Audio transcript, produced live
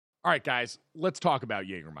All right, guys, let's talk about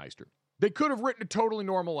Jägermeister. They could have written a totally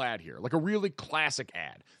normal ad here, like a really classic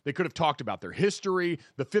ad. They could have talked about their history,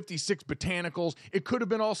 the 56 botanicals. It could have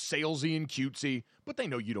been all salesy and cutesy, but they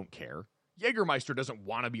know you don't care. Jägermeister doesn't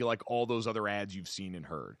want to be like all those other ads you've seen and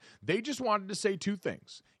heard. They just wanted to say two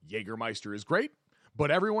things. Jägermeister is great,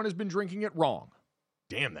 but everyone has been drinking it wrong.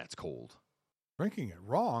 Damn, that's cold. Drinking it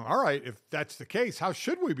wrong? All right, if that's the case, how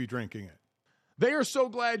should we be drinking it? They are so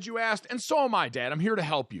glad you asked, and so am I, Dad. I'm here to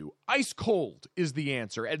help you. Ice cold is the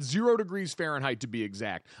answer, at 0 degrees Fahrenheit to be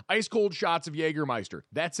exact. Ice cold shots of Jägermeister.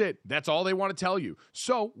 That's it. That's all they want to tell you.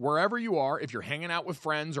 So, wherever you are, if you're hanging out with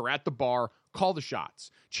friends or at the bar, call the shots.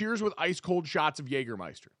 Cheers with ice cold shots of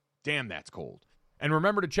Jägermeister. Damn, that's cold. And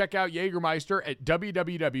remember to check out Jägermeister at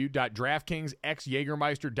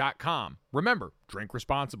www.draftkingsxjagermeister.com. Remember, drink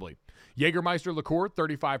responsibly. Jägermeister liqueur,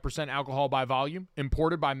 35% alcohol by volume,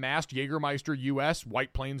 imported by Mast Jägermeister US,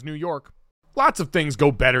 White Plains, New York. Lots of things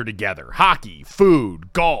go better together. Hockey,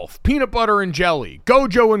 food, golf, peanut butter and jelly,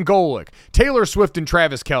 Gojo and Golic, Taylor Swift and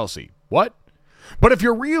Travis Kelce. What? But if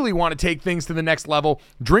you really want to take things to the next level,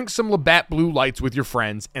 drink some Labatt Blue Lights with your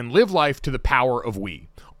friends and live life to the power of we.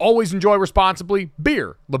 Always enjoy responsibly.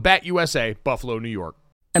 Beer, Labatt USA, Buffalo, New York.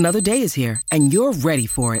 Another day is here, and you're ready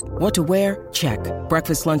for it. What to wear? Check.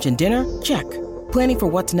 Breakfast, lunch, and dinner? Check. Planning for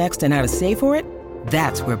what's next and how to save for it?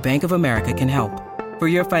 That's where Bank of America can help. For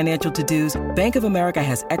your financial to-dos, Bank of America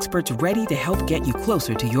has experts ready to help get you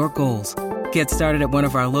closer to your goals. Get started at one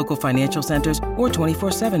of our local financial centers or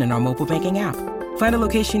 24/7 in our mobile banking app. Find a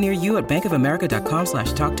location near you at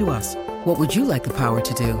bankofamerica.com/talktous. What would you like the power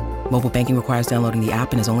to do? Mobile banking requires downloading the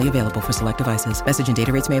app and is only available for select devices. Message and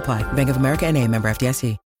data rates may apply. Bank of America N.A., member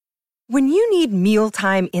FDIC. When you need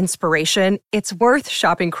mealtime inspiration, it's worth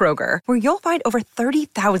shopping Kroger, where you'll find over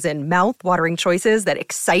 30,000 mouth-watering choices that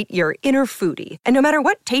excite your inner foodie. And no matter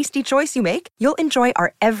what tasty choice you make, you'll enjoy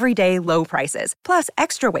our everyday low prices, plus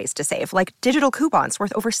extra ways to save, like digital coupons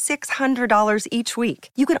worth over $600 each week.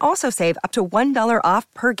 You can also save up to $1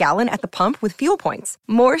 off per gallon at the pump with fuel points.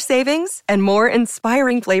 More savings and more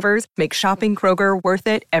inspiring flavors make shopping Kroger worth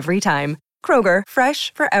it every time. Kroger,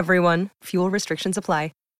 fresh for everyone. Fuel restrictions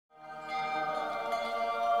apply.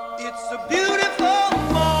 It's a beautiful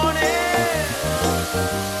morning.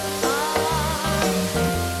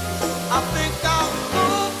 I think I'll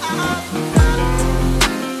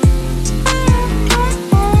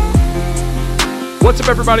What's up,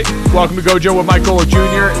 everybody? Welcome to Gojo with Mike Golo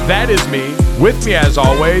Jr. That is me. With me, as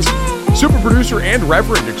always, super producer and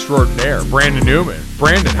reverend extraordinaire, Brandon Newman.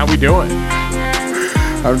 Brandon, how we doing?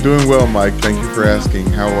 I'm doing well, Mike. Thank you for asking.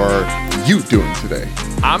 How are you doing today?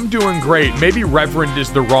 I'm doing great. Maybe reverend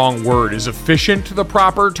is the wrong word. Is efficient the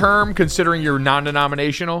proper term, considering you're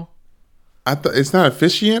non-denominational? It's not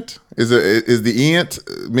officiant. Is the ent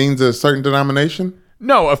means a certain denomination?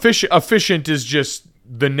 No, efficient is just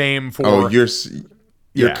the name for. Oh,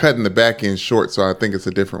 you're cutting the back end short, so I think it's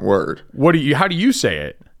a different word. How do you say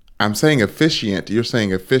it? I'm saying officiant. You're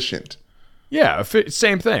saying efficient. Yeah,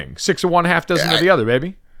 same thing. 6 of one, half dozen of the other,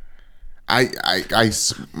 baby.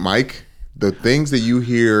 Mike, the things that you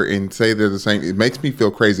hear and say they're the same, it makes me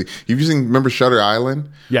feel crazy. Remember Shutter Island?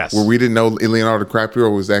 Yes. Where we didn't know Leonardo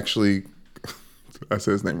DiCaprio was actually, I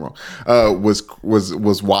said his name wrong,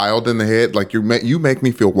 was wild in the head. Like you make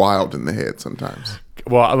me feel wild in the head sometimes.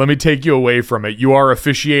 Well, let me take you away from it. You are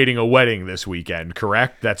officiating a wedding this weekend,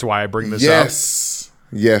 correct? That's why I bring this up.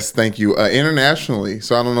 Yes, thank you. Internationally,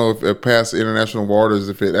 so I don't know if it passed international waters,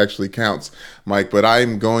 if it actually counts, Mike, but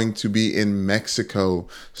I'm going to be in Mexico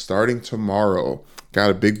starting tomorrow. Got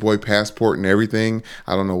a big boy passport and everything.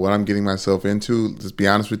 I don't know what I'm getting myself into. Let's be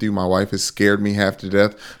honest with you, my wife has scared me half to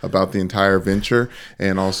death about the entire venture.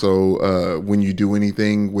 And also, when you do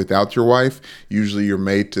anything without your wife, usually you're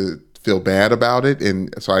made to feel bad about it,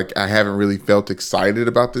 and so I haven't really felt excited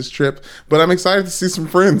about this trip, but I'm excited to see some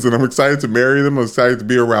friends, and I'm excited to marry them. I'm excited to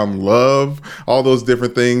be around love, all those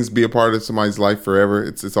different things, be a part of somebody's life forever.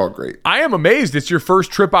 It's all great. I am amazed it's your first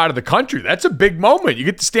trip out of the country. That's a big moment. You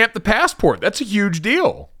get to stamp the passport. That's a huge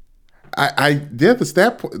deal.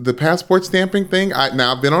 The passport stamping thing.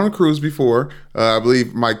 Now I've been on a cruise before. I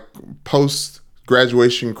believe my post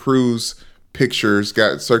graduation cruise pictures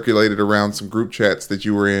got circulated around some group chats that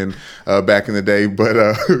you were in back in the day, but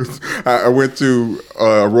I went to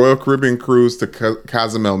a Royal Caribbean cruise to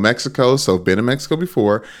Cozumel, Mexico, so been in Mexico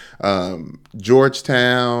before,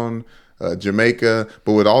 Georgetown, Jamaica,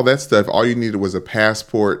 but with all that stuff, all you needed was a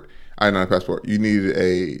passport. Not a passport, you needed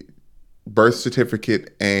a birth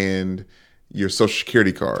certificate and your social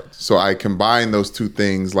security card. So I combined those two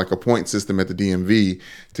things like a point system at the DMV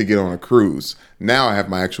to get on a cruise. Now I have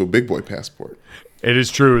my actual big boy passport. It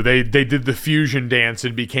is true. They did the fusion dance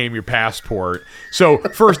and became your passport. So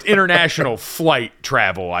first international flight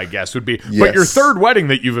travel, I guess, would be. Yes. But your third wedding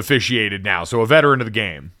that you've officiated now, so a veteran of the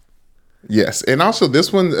game. Yes, and also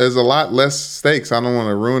this one is a lot less stakes. I don't want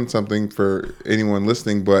to ruin something for anyone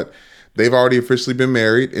listening, but they've already officially been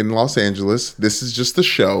married in Los Angeles. This is just a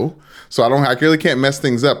show, so I really can't mess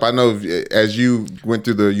things up. I know as you went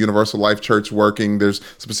through the Universal Life Church working, there's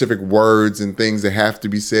specific words and things that have to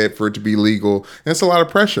be said for it to be legal, and it's a lot of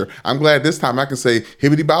pressure. I'm glad this time I can say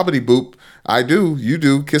hibbity bobbity boop. I do, you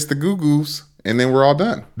do, kiss the goo-goos, and then we're all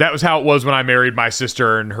done. That was how it was when I married my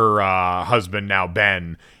sister and her husband, now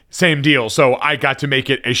Ben. Same deal. So I got to make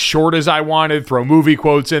it as short as I wanted, throw movie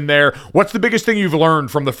quotes in there. What's the biggest thing you've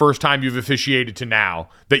learned from the first time you've officiated to now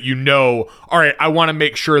that you know, all right, I want to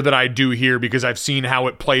make sure that I do here because I've seen how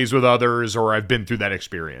it plays with others or I've been through that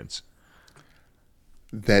experience?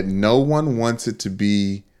 That no one wants it to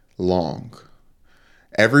be long.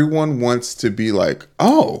 Everyone wants to be like,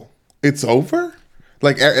 oh, it's over?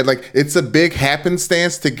 Like it's a big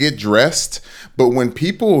happenstance to get dressed, but when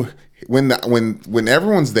people... When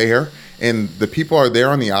everyone's there and the people are there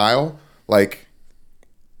on the aisle, like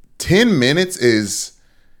 10 minutes is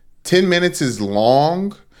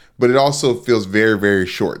long, but it also feels very, very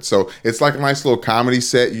short. So it's like a nice little comedy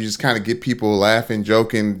set. You just kind of get people laughing,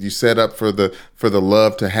 joking. You set up for the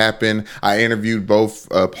love to happen. I interviewed both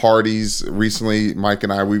parties recently. Mike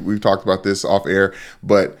and I, we've talked about this off air,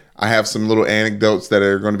 but I have some little anecdotes that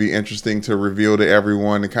are going to be interesting to reveal to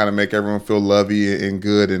everyone and kind of make everyone feel lovey and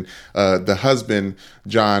good. And the husband,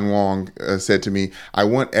 John Wong, said to me, I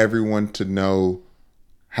want everyone to know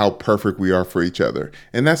how perfect we are for each other.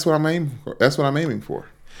 And that's what I'm aiming for. That's what I'm aiming for.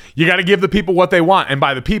 You got to give the people what they want. And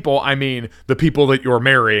by the people, I mean the people that you're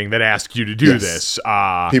marrying that ask you to do this.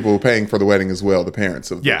 People paying for the wedding as well, the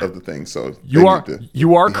parents of the thing. So you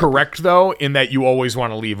are correct, though, in that you always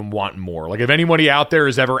want to leave them wanting more. Like if anybody out there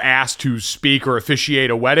is ever asked to speak or officiate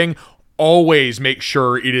a wedding, always make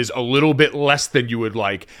sure it is a little bit less than you would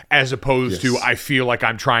like, as opposed to I feel like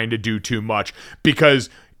I'm trying to do too much. Because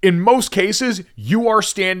in most cases, you are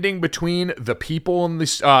standing between the people in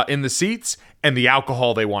the seats and the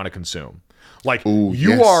alcohol they want to consume. Like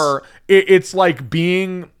it's like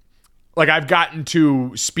being like I've gotten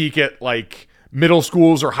to speak at like middle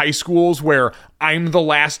schools or high schools where I'm the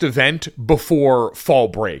last event before fall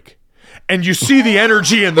break. And you see the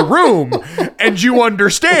energy in the room and you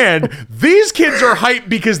understand these kids are hyped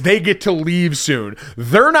because they get to leave soon.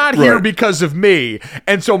 They're not here because of me.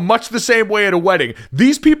 And so much the same way at a wedding,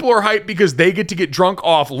 these people are hyped because they get to get drunk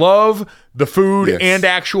off love, the food, and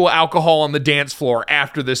actual alcohol on the dance floor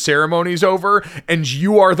after the ceremony's over. And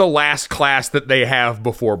you are the last class that they have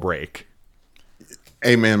before break.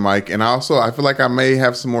 Amen, Mike. And also, I feel like I may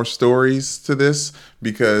have some more stories to this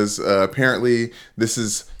because apparently this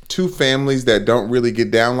is two families that don't really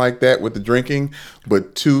get down like that with the drinking,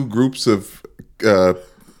 but two groups of, I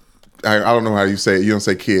don't know how you say it. You don't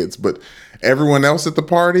say kids, but everyone else at the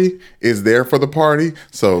party is there for the party.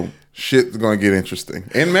 So shit's going to get interesting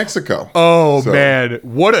in Mexico. Man,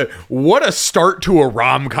 what a start to a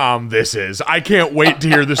rom-com this is. I can't wait to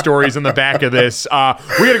hear the stories in the back of this.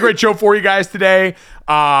 We had a great show for you guys today.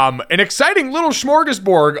 An exciting little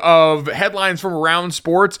smorgasbord of headlines from around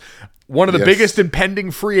sports. One of the biggest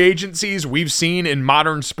impending free agencies we've seen in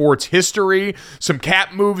modern sports history. Some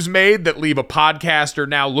cap moves made that leave a podcaster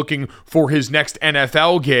now looking for his next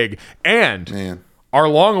NFL gig. And our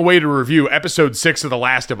long-awaited review, episode 6 of The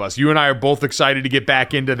Last of Us. You and I are both excited to get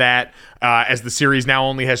back into that as the series now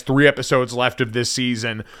only has 3 episodes left of this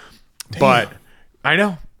season. Damn. But I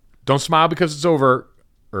know. Don't smile because it's over.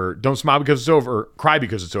 Or don't smile because it's over, cry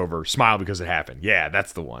because it's over, smile because it happened. Yeah,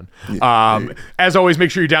 that's the one. As always, make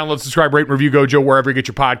sure you download, subscribe, rate, and review Gojo wherever you get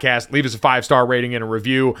your podcast. Leave us a 5-star rating and a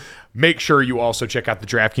review. Make sure you also check out the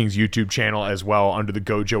DraftKings YouTube channel as well under the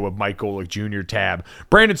Gojo of Mike Golick Jr. tab.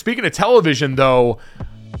 Brandon, speaking of television, though,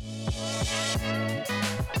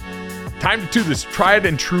 time to this tried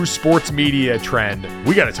and true sports media trend.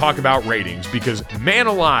 We got to talk about ratings because, man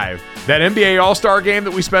alive, that NBA All-Star game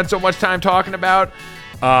that we spent so much time talking about,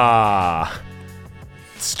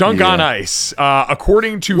 stunk on ice.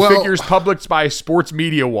 According to figures published by Sports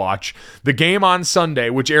Media Watch, the game on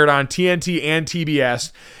Sunday, which aired on TNT and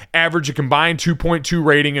TBS, averaged a combined 2.2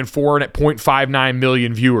 rating and 4.59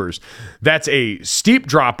 million viewers. That's a steep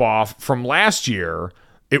drop-off from last year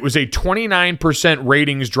It was a 29%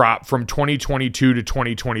 ratings drop from 2022 to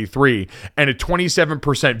 2023 and a 27%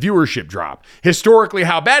 viewership drop. Historically,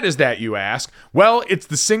 how bad is that, you ask? Well, it's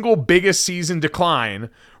the single biggest season decline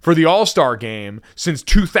for the All-Star Game since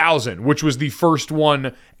 2000, which was the first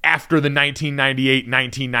one after the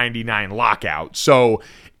 1998-1999 lockout. So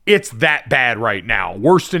it's that bad right now.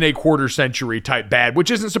 Worse than a quarter century type bad, which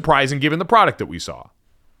isn't surprising given the product that we saw.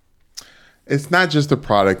 It's not just the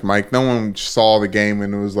product, Mike. No one saw the game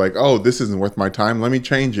and it was like, oh, this isn't worth my time. Let me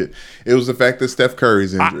change it. It was the fact that Steph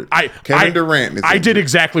Curry's injured. Kevin Durant is injured. I did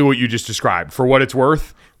exactly what you just described. For what it's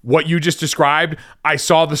worth, what you just described, I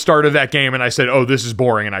saw the start of that game and I said, oh, this is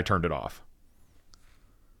boring, and I turned it off.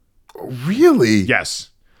 Really? Yes.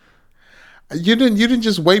 You didn't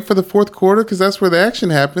just wait for the fourth quarter, because that's where the action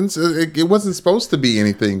happens. It wasn't supposed to be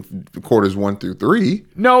anything quarters 1 through 3.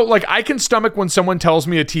 No, like I can stomach when someone tells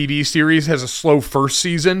me a TV series has a slow first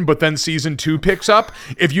season, but then season 2 picks up.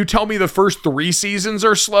 If you tell me the first 3 seasons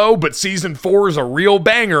are slow, but season 4 is a real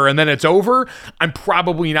banger and then it's over, I'm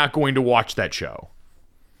probably not going to watch that show.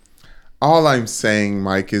 All I'm saying,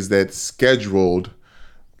 Mike, is that scheduled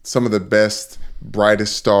some of the best,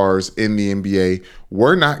 brightest stars in the NBA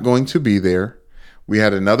were not going to be there. We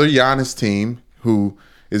had another Giannis team who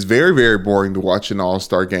is very, very boring to watch in the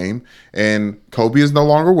All-Star game, and Kobe is no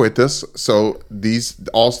longer with us. So these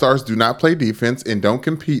All-Stars do not play defense and don't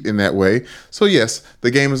compete in that way. So yes,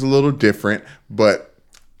 the game is a little different, but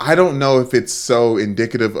I don't know if it's so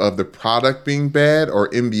indicative of the product being bad or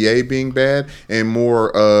NBA being bad, and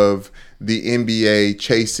more of the NBA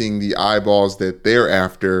chasing the eyeballs that they're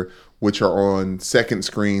after, which are on second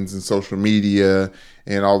screens and social media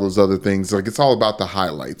and all those other things. Like, it's all about the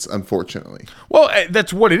highlights, unfortunately. Well,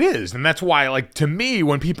 that's what it is. And that's why, like, to me,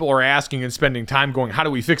 when people are asking and spending time going, how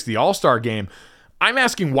do we fix the All-Star game? I'm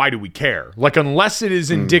asking, why do we care? Like, unless it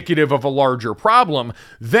is indicative of a larger problem,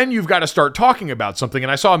 then you've got to start talking about something.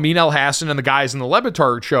 And I saw Amin El Hassan and the guys in the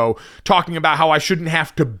Levitard show talking about how I shouldn't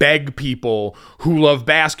have to beg people who love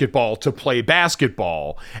basketball to play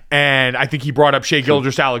basketball. And I think he brought up Shai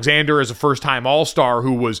Gilgeous-Alexander as a first-time All-Star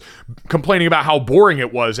who was complaining about how boring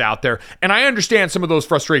it was out there. And I understand some of those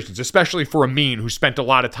frustrations, especially for Amin, who spent a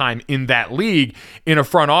lot of time in that league in a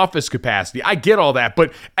front office capacity. I get all that.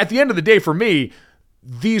 But at the end of the day, for me,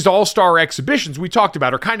 these all-star exhibitions we talked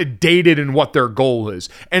about are kind of dated in what their goal is.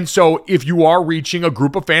 And so if you are reaching a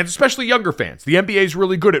group of fans, especially younger fans, the NBA is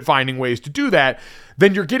really good at finding ways to do that,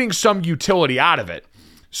 then you're getting some utility out of it.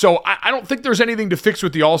 So I don't think there's anything to fix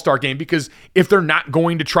with the All-Star game, because if they're not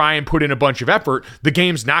going to try and put in a bunch of effort, the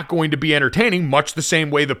game's not going to be entertaining, much the same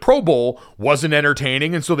way the Pro Bowl wasn't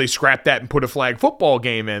entertaining, and so they scrapped that and put a flag football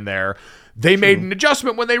game in there. They made an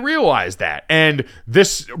adjustment when they realized that. And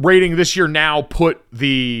this rating this year now put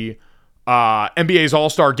the NBA's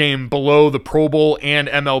All-Star game below the Pro Bowl and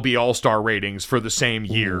MLB All-Star ratings for the same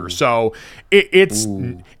year. So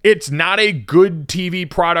it's not a good TV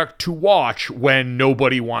product to watch when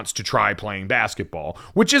nobody wants to try playing basketball,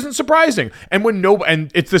 which isn't surprising. And and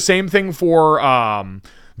it's the same thing for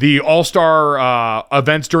the All-Star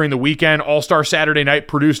events during the weekend. All-Star Saturday Night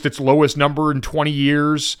produced its lowest number in 20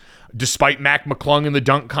 years, despite Mac McClung in the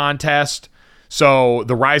dunk contest. So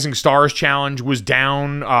the Rising Stars Challenge was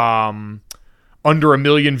down under 1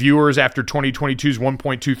 million viewers after 2022's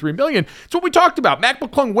 1.23 million. It's what we talked about. Mac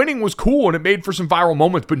McClung winning was cool and it made for some viral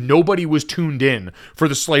moments, but nobody was tuned in for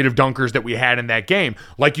the slate of dunkers that we had in that game.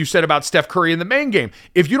 Like you said about Steph Curry in the main game,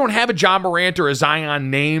 if you don't have a John Morant or a Zion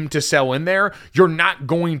name to sell in there, you're not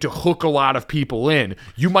going to hook a lot of people in.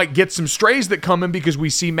 You might get some strays that come in because we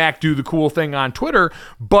see Mac do the cool thing on Twitter,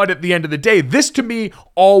 but at the end of the day, this to me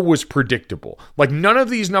all was predictable. Like, none of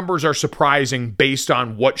these numbers are surprising based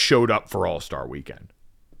on what showed up for All-Star weekend.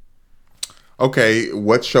 Okay,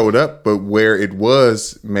 what showed up, but where it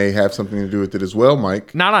was may have something to do with it as well,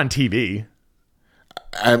 Mike. Not on TV.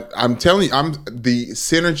 I'm telling you, the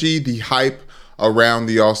synergy, the hype around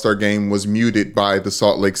the All-Star game was muted by the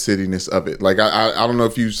Salt Lake City-ness of it. Like, I don't know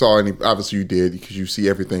if you saw any, obviously you did because you see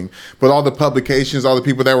everything, but all the publications, all the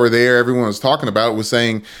people that were there, everyone was talking about it, was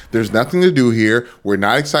saying there's nothing to do here. We're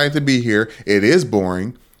not excited to be here. It is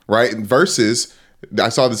boring, right? Versus, I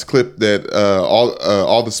saw this clip that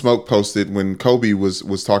all the smoke posted when Kobe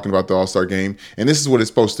was talking about the All-Star game, and this is what it's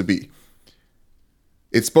supposed to be.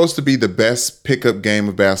 It's supposed to be the best pickup game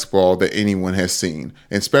of basketball that anyone has seen,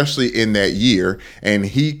 especially in that year. And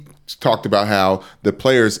he talked about how the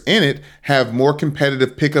players in it have more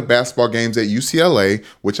competitive pickup basketball games at UCLA,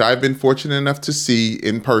 which I've been fortunate enough to see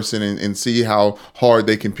in person and see how hard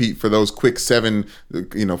they compete for those quick 7,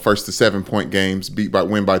 first to 7 point games,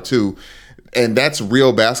 win by 2. And that's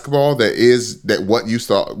real basketball. What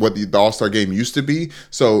the All-Star game used to be.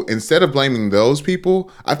 So instead of blaming those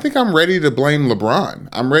people, I think I'm ready to blame LeBron.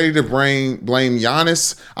 I'm ready to blame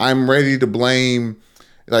Giannis. I'm ready to blame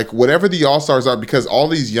like whatever the All-Stars are, because all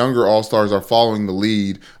these younger All-Stars are following the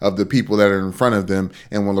lead of the people that are in front of them.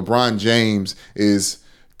 And when LeBron James is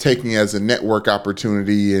taking as a network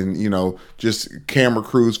opportunity and, just camera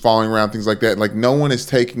crews following around, things like that. Like no one is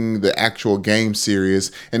taking the actual game serious,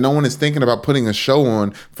 and no one is thinking about putting a show on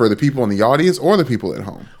for the people in the audience or the people at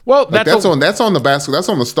home. Well, that's on the basketball. That's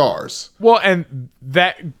on the stars. Well, and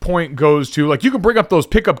that point goes to, like, you can bring up those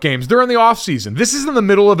pickup games. They're in the off season. This is in the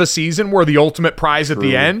middle of a season where the ultimate prize at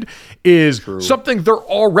the end is something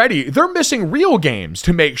they're missing real games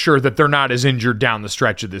to make sure that they're not as injured down the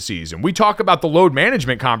stretch of the season. We talk about the load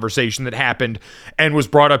management conversation that happened and was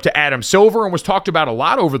brought up to Adam Silver and was talked about a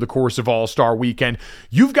lot over the course of All-Star Weekend.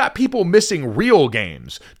 You've got people missing real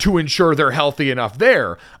games to ensure they're healthy enough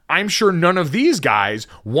there. I'm sure none of these guys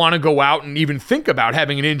want to go out and even think about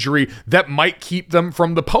having an injury that might keep them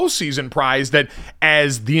from the postseason prize that,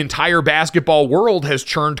 as the entire basketball world has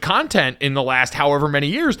churned content in the last however many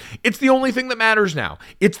years, it's the only thing that matters now.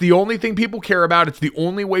 It's the only thing people care about. It's the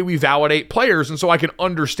only way we validate players. And so I can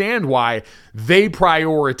understand why they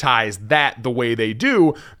prioritize that the way they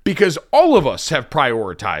do, because all of us have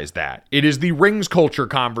prioritized that. It is the rings culture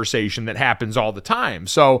conversation that happens all the time.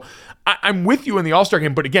 So I'm with you in the All-Star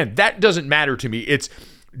game, but again, that doesn't matter to me. It's,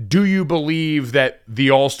 do you believe that the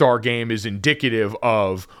All-Star game is indicative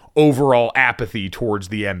of overall apathy towards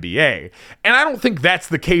the NBA? And I don't think that's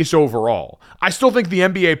the case overall. I still think the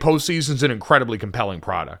NBA postseason is an incredibly compelling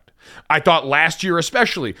product. I thought last year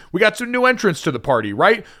especially, we got some new entrants to the party,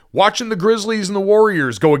 right? Watching the Grizzlies and the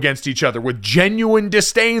Warriors go against each other with genuine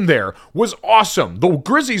disdain there was awesome. The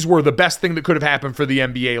Grizzlies were the best thing that could have happened for the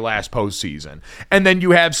NBA last postseason. And then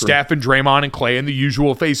you have Steph and Draymond and Klay and the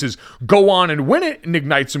usual faces go on and win it and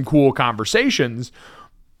ignite some cool conversations.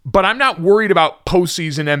 But I'm not worried about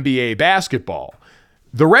postseason NBA basketball.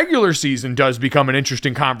 The regular season does become an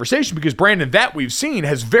interesting conversation because, Brandon, that we've seen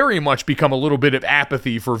has very much become a little bit of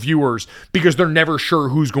apathy for viewers because they're never sure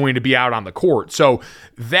who's going to be out on the court. So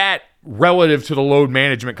that, relative to the load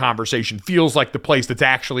management conversation, feels like the place that's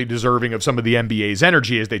actually deserving of some of the NBA's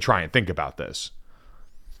energy as they try and think about this.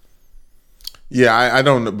 Yeah, I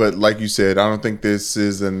don't, but like you said, I don't think this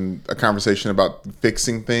is a conversation about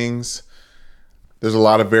fixing things. There's a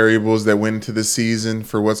lot of variables that went into the season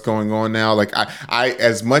for what's going on now. Like I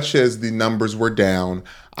as much as the numbers were down,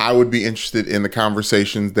 I would be interested in the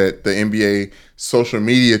conversations that the NBA social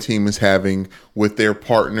media team is having with their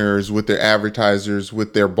partners, with their advertisers,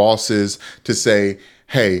 with their bosses to say,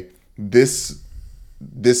 hey, this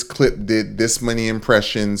clip did this many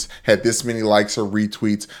impressions, had this many likes or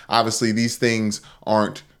retweets. Obviously, these things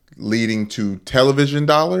aren't leading to television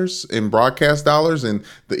dollars and broadcast dollars, and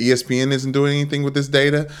the ESPN isn't doing anything with this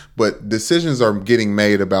data, but decisions are getting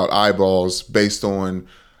made about eyeballs based on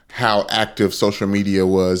how active social media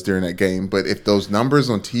was during that game. But if those numbers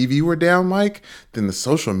on TV were down, Mike, then the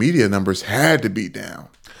social media numbers had to be down.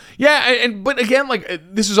 Yeah, but again, like,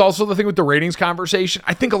 this is also the thing with the ratings conversation.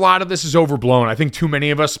 I think a lot of this is overblown. I think too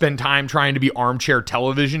many of us spend time trying to be armchair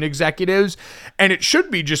television executives, and it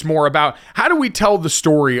should be just more about how do we tell the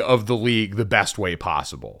story of the league the best way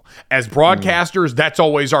possible. As broadcasters, that's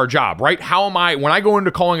always our job, right? When I go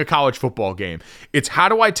into calling a college football game, it's how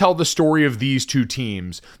do I tell the story of these two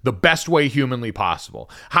teams the best way humanly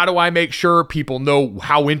possible? How do I make sure people know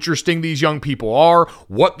how interesting these young people are,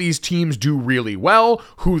 what these teams do really well,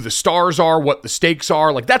 who the stars are, what the stakes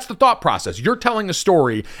are? Like, that's the thought process. You're telling a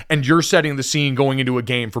story and you're setting the scene going into a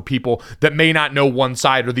game for people that may not know one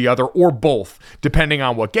side or the other or both, depending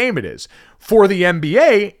on what game it is. For the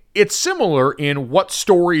NBA, it's similar in what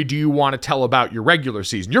story do you want to tell about your regular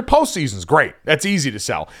season. Your postseason's great. That's easy to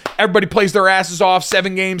sell. Everybody plays their asses off,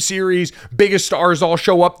 7-game series, biggest stars all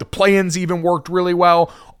show up. The play-ins even worked really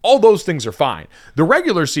well. All those things are fine. The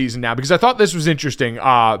regular season now, because I thought this was interesting,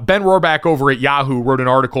 Ben Rohrbach over at Yahoo wrote an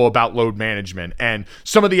article about load management and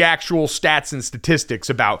some of the actual stats and statistics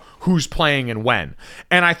about who's playing and when.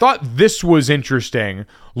 And I thought this was interesting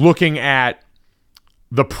looking at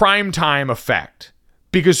the primetime effect,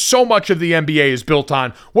 because so much of the NBA is built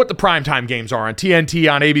on what the primetime games are on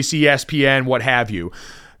TNT, on ABC, ESPN, what have you.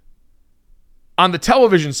 On the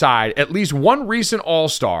television side, at least one recent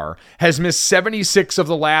All-Star has missed 76 of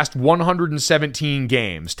the last 117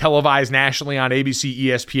 games televised nationally on ABC,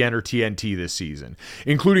 ESPN, or TNT this season,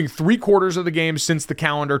 including 3/4 of the games since the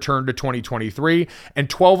calendar turned to 2023 and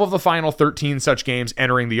 12 of the final 13 such games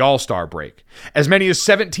entering the All-Star break. As many as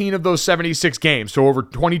 17 of those 76 games, so over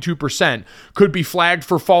 22%, could be flagged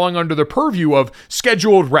for falling under the purview of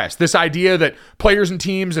scheduled rest. This idea that players and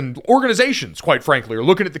teams and organizations, quite frankly, are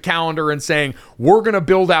looking at the calendar and saying, we're going to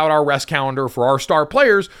build out our rest calendar for our star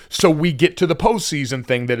players so we get to the postseason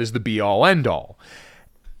thing that is the be-all, end-all.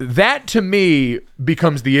 That, to me,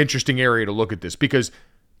 becomes the interesting area to look at this, because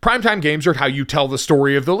primetime games are how you tell the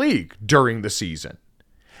story of the league during the season.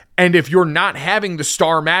 And if you're not having the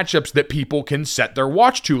star matchups that people can set their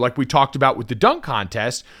watch to, like we talked about with the dunk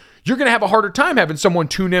contest, you're going to have a harder time having someone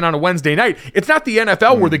tune in on a Wednesday night. It's not the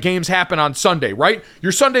NFL where the games happen on Sunday, right?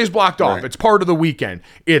 Your Sunday's blocked off. Right. It's part of the weekend.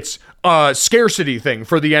 It's a scarcity thing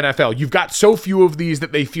for the NFL. You've got so few of these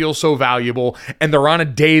that they feel so valuable, and they're on a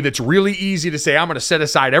day that's really easy to say, I'm going to set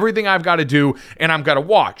aside everything I've got to do, and I'm going to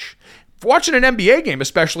watch. Watching an NBA game,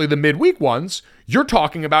 especially the midweek ones, you're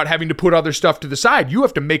talking about having to put other stuff to the side. You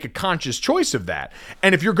have to make a conscious choice of that.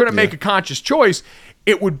 And if you're going to make a conscious choice,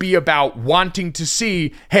 it would be about wanting to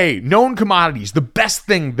see, hey, known commodities. The best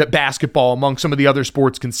thing that basketball among some of the other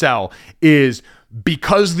sports can sell is,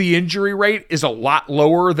 because the injury rate is a lot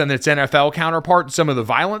lower than its NFL counterpart in some of the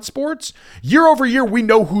violent sports, year over year, we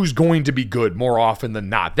know who's going to be good more often than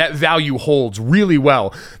not. That value holds really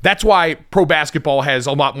well. That's why pro basketball has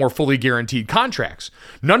a lot more fully guaranteed contracts.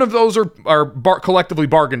 None of those are collectively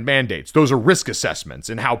bargained mandates. Those are risk assessments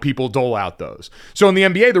and how people dole out those. So in the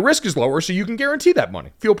NBA, the risk is lower, so you can guarantee that money.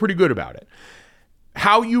 Feel pretty good about it.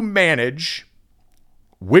 How you manage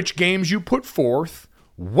which games you put forth,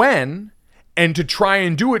 when, and to try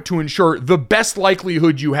and do it to ensure the best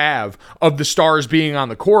likelihood you have of the stars being on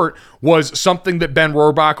the court was something that Ben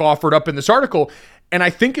Rohrbach offered up in this article, and I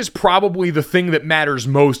think is probably the thing that matters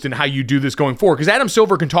most in how you do this going forward. Because Adam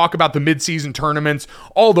Silver can talk about the midseason tournaments,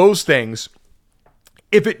 all those things.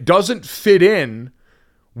 If it doesn't fit in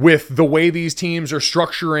with the way these teams are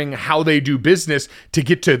structuring how they do business to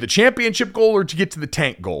get to the championship goal or to get to the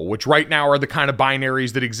tank goal, which right now are the kind of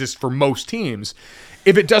binaries that exist for most teams,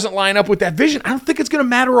 if it doesn't line up with that vision, I don't think it's going to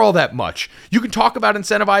matter all that much. You can talk about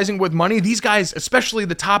incentivizing with money. These guys, especially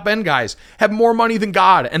the top end guys, have more money than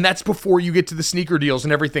God, and that's before you get to the sneaker deals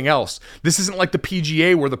and everything else. This isn't like the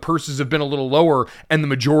PGA where the purses have been a little lower and the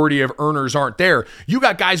majority of earners aren't there. You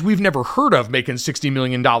got guys we've never heard of making $60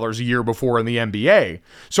 million a year before in the NBA.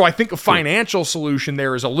 So I think a financial solution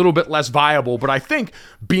there is a little bit less viable, but I think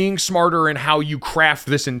being smarter in how you craft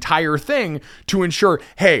this entire thing to ensure,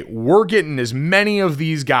 hey, we're getting as many of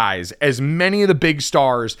these guys, as many of the big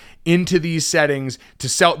stars into these settings to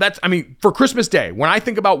sell. That's, I mean, for Christmas Day, when I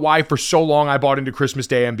think about why for so long I bought into Christmas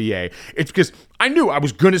Day NBA, it's because I knew I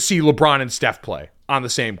was going to see LeBron and Steph play on the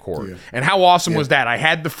same court. Yeah. And how awesome was that? I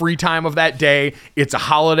had the free time of that day. It's a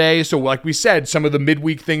holiday. So like we said, some of the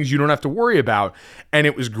midweek things you don't have to worry about. And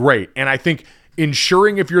it was great. And I think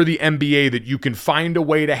ensuring, if you're the NBA, that you can find a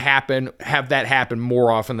way to have that happen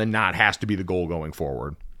more often than not has to be the goal going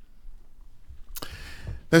forward.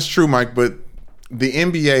 That's true, Mike, but the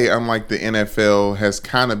NBA, unlike the NFL, has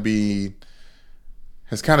kind of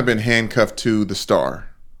been handcuffed to the star,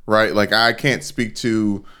 right? Like, I can't speak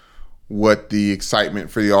to what the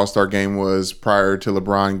excitement for the All-Star game was prior to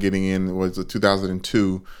LeBron getting in, was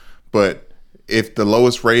 2002, but if the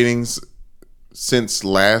lowest ratings since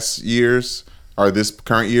last year's or this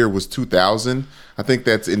current year was 2000, I think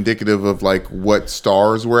that's indicative of like what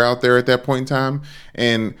stars were out there at that point in time.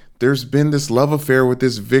 And there's been this love affair with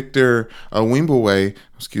this Victor Wembanyama.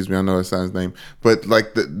 Excuse me, I know that's not his name, but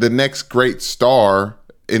like the next great star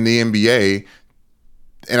in the NBA.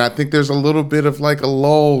 And I think there's a little bit of like a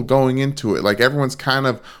lull going into it. Like everyone's kind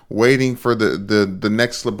of waiting for the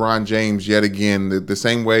next LeBron James yet again. The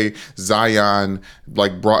same way Zion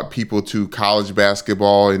like brought people to college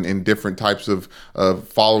basketball and different types of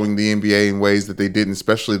following the NBA in ways that they didn't,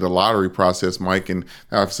 especially the lottery process, Mike. And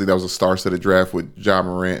obviously that was a star-studded draft with Ja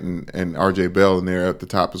Morant and RJ Bell in there at the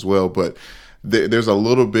top as well. But there's a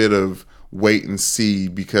little bit of wait and see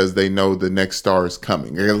because they know the next star is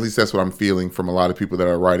coming. At least that's what I'm feeling from a lot of people that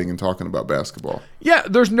are writing and talking about basketball. Yeah,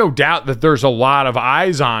 there's no doubt that there's a lot of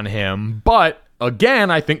eyes on him, but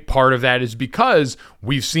again, I think part of that is because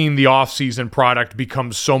we've seen the offseason product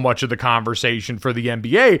become so much of the conversation for the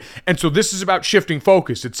NBA. And so this is about shifting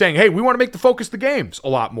focus. It's saying, hey, we want to make the focus the games a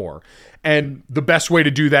lot more. And the best way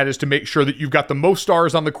to do that is to make sure that you've got the most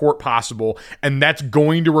stars on the court possible. And that's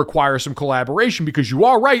going to require some collaboration because you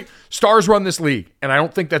are right. Stars run this league. And I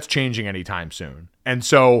don't think that's changing anytime soon. And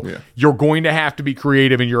so you're going to have to be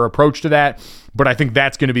creative in your approach to that. But I think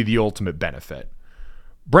that's going to be the ultimate benefit.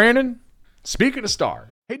 Brandon, speaking of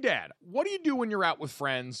stars. Hey, Dad, what do you do when you're out with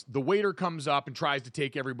friends? The waiter comes up and tries to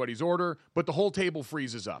take everybody's order, but the whole table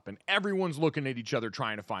freezes up and everyone's looking at each other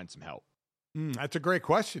trying to find some help. That's a great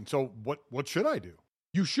question. So what should I do?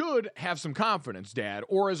 You should have some confidence, Dad,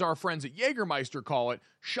 or as our friends at Jägermeister call it,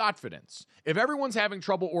 shotfidence. If everyone's having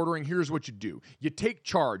trouble ordering, here's what you do. You take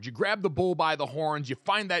charge. You grab the bull by the horns. You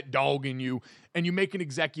find that dog in you, and you make an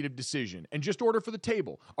executive decision. And just order for the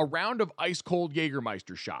table a round of ice-cold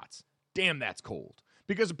Jägermeister shots. Damn, that's cold.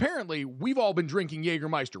 Because apparently, we've all been drinking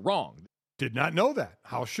Jägermeister wrong. Did not know that.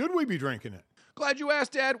 How should we be drinking it? Glad you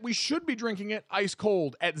asked, Dad. We should be drinking it ice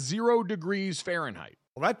cold at 0 degrees Fahrenheit.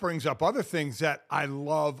 Well, that brings up other things that I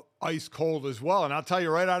love ice cold as well. And I'll tell you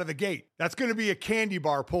right out of the gate, that's going to be a candy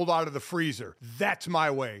bar pulled out of the freezer. That's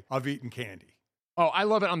my way of eating candy. Oh, I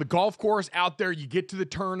love it. On the golf course out there, you get to the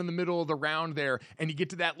turn in the middle of the round there, and you get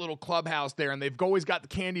to that little clubhouse there, and they've always got the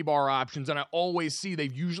candy bar options, and I always see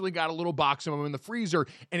they've usually got a little box of them in the freezer,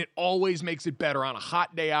 and it always makes it better on a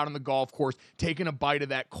hot day out on the golf course, taking a bite of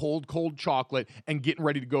that cold, cold chocolate and getting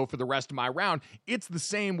ready to go for the rest of my round. It's the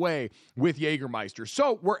same way with Jägermeister.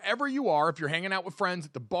 So wherever you are, if you're hanging out with friends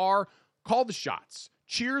at the bar, call the shots.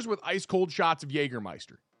 Cheers with ice-cold shots of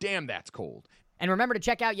Jägermeister. Damn, that's cold. And remember to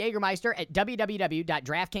check out Jägermeister at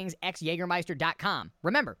www.draftkingsxjagermeister.com.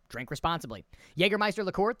 Remember, drink responsibly. Jägermeister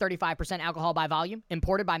liqueur, 35% alcohol by volume,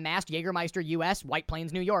 imported by Mast Jägermeister US, White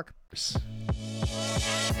Plains, New York.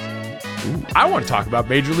 I want to talk about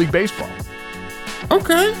Major League Baseball.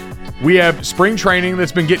 Okay. We have spring training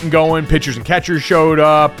that's been getting going. Pitchers and catchers showed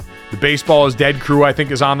up. The Baseball is Dead crew, I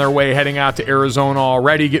think, is on their way, heading out to Arizona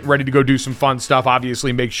already, getting ready to go do some fun stuff.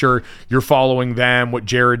 Obviously, make sure you're following them. What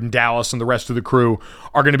Jared and Dallas and the rest of the crew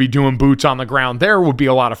are going to be doing boots on the ground there would be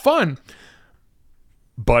a lot of fun.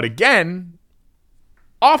 But again,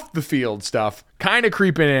 off the field stuff kind of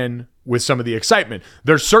creeping in with some of the excitement.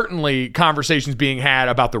 There's certainly conversations being had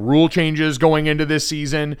about the rule changes going into this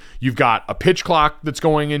season. You've got a pitch clock that's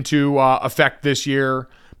going into effect this year.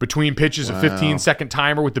 Between pitches, a 15-second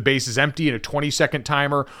timer with the bases empty and a 20-second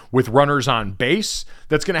timer with runners on base.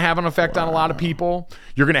 That's going to have an effect on a lot of people.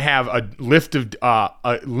 You're going to have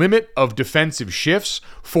a limit of defensive shifts.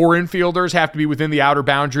 4 infielders have to be within the outer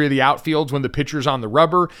boundary of the outfields when the pitcher's on the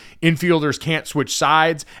rubber. Infielders can't switch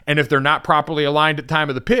sides, and if they're not properly aligned at the time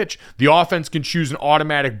of the pitch, the offense can choose an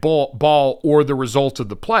automatic ball or the result of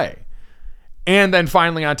the play. And then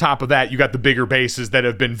finally, on top of that, you got the bigger bases that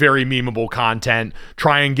have been very memeable content,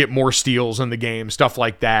 try and get more steals in the game, stuff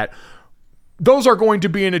like that. Those are going to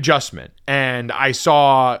be an adjustment. And I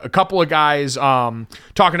saw a couple of guys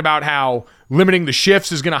talking about how limiting the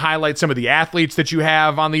shifts is going to highlight some of the athletes that you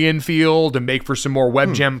have on the infield and make for some more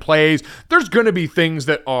web gem plays. There's going to be things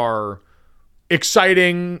that are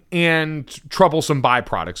exciting and troublesome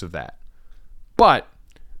byproducts of that. But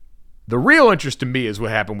the real interest to me is what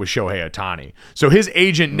happened with Shohei Ohtani. So his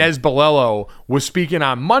agent, Nez Balello, was speaking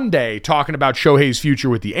on Monday talking about Shohei's future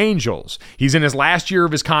with the Angels. He's in his last year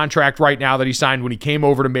of his contract right now that he signed when he came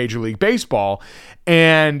over to Major League Baseball.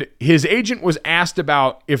 And his agent was asked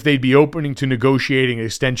about if they'd be opening to negotiating an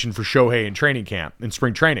extension for Shohei in training camp, in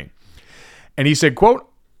spring training. And he said,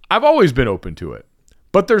 quote, "I've always been open to it.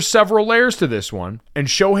 But there's several layers to this one, and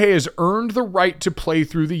Shohei has earned the right to play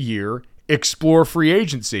through the year, explore free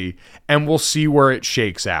agency, and we'll see where it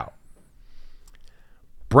shakes out."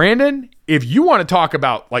 Brandon, if you want to talk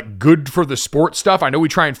about like good for the sport stuff, I know we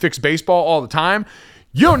try and fix baseball all the time.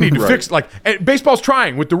 You don't need to fix and baseball's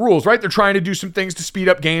trying with the rules, right? They're trying to do some things to speed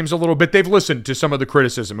up games a little bit. They've listened to some of the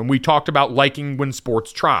criticism, and we talked about liking when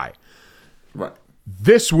sports try. Right.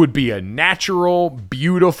 This would be a natural,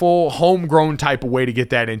 beautiful, homegrown type of way to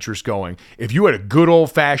get that interest going. If you had a good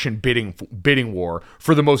old-fashioned bidding war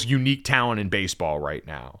for the most unique talent in baseball right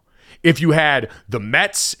now. If you had the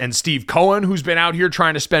Mets and Steve Cohen, who's been out here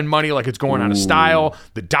trying to spend money like it's going out of style,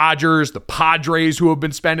 the Dodgers, the Padres, who have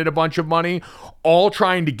been spending a bunch of money, all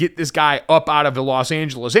trying to get this guy up out of the Los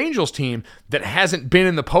Angeles Angels team that hasn't been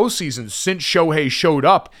in the postseason since Shohei showed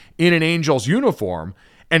up in an Angels uniform.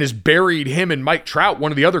 and has buried him and Mike Trout,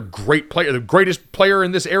 one of the other great players, the greatest player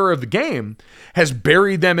in this era of the game, has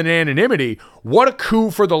buried them in anonymity. What a coup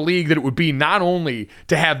for the league that it would be not only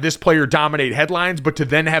to have this player dominate headlines, but to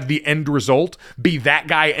then have the end result be that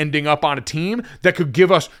guy ending up on a team that could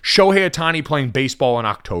give us Shohei Ohtani playing baseball in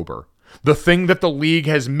October. The thing that the league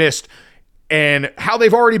has missed, and how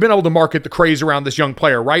they've already been able to market the craze around this young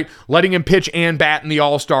player, right? Letting him pitch and bat in the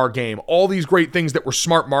All-Star game. All these great things that were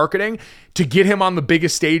smart marketing to get him on the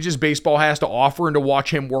biggest stages baseball has to offer, and to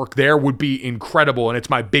watch him work there would be incredible. And it's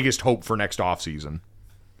my biggest hope for next offseason.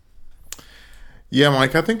 Yeah,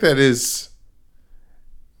 Mike, I think it's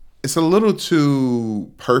a little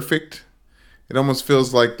too perfect. It almost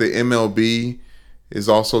feels like the MLB is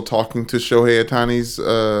also talking to Shohei Ohtani's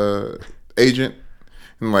agent.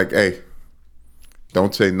 And like, hey,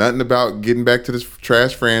 don't say nothing about getting back to this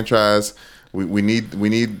trash franchise. We need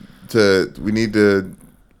to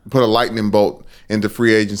put a lightning bolt into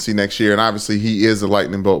free agency next year. And obviously he is a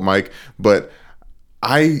lightning bolt, Mike. But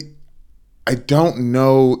I don't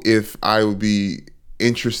know if I would be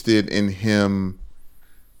interested in him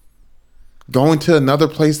going to another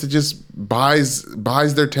place that just buys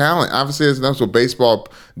their talent. Obviously that's what baseball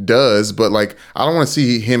does. But like, I don't want to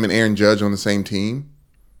see him and Aaron Judge on the same team.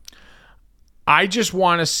 I just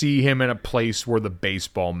want to see him in a place where the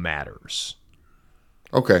baseball matters.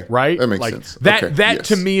 Okay. Right? That makes like, sense. That yes.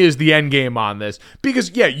 To me is the end game on this.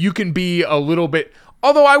 Because, yeah, you can be a little bit,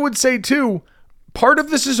 although I would say too, part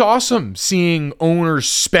of this is awesome seeing owners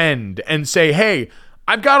spend and say, hey,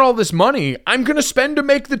 I've got all this money. I'm going to spend to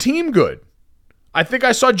make the team good. I think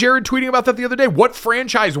I saw Jared tweeting about that the other day. What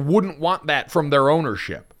franchise wouldn't want that from their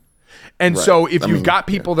ownership? And right. So if you've got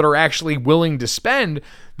people that are actually willing to spend,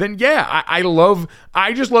 then yeah,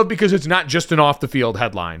 I just love because it's not just an off the field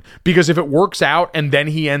headline. Because if it works out and then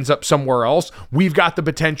he ends up somewhere else, we've got the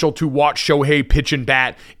potential to watch Shohei pitch and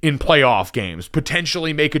bat in playoff games,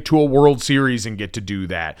 potentially make it to a World Series and get to do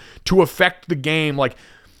that, to affect the game. Like,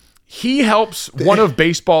 he helps one of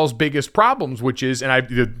baseball's biggest problems, which is, and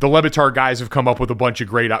the Le Batard guys have come up with a bunch of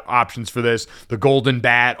great options for this, the golden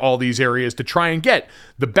bat, all these areas to try and get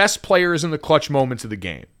the best players in the clutch moments of the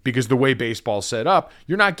game. Because the way baseball's set up,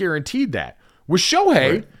 you're not guaranteed that. With Shohei,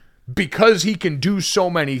 right, because he can do so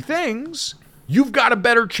many things, you've got a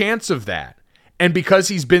better chance of that. And because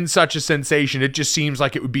he's been such a sensation, it just seems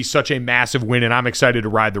like it would be such a massive win, and I'm excited to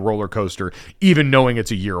ride the roller coaster, even knowing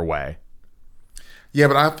it's a year away. Yeah,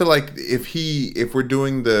 but I feel like if we're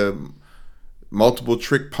doing the multiple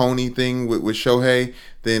trick pony thing with Shohei,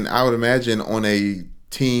 then I would imagine on a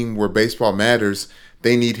team where baseball matters,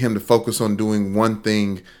 they need him to focus on doing one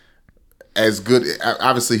thing as good.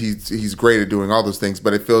 Obviously, he's great at doing all those things,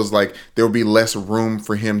 but it feels like there will be less room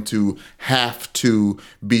for him to have to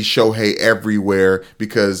be Shohei everywhere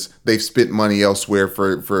because they've spent money elsewhere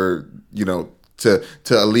for to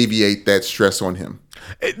alleviate that stress on him.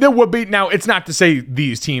 There would be. Now, it's not to say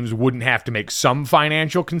these teams wouldn't have to make some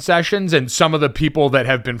financial concessions, and some of the people that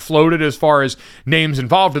have been floated as far as names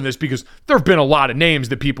involved in this, because there have been a lot of names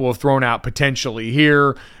that people have thrown out potentially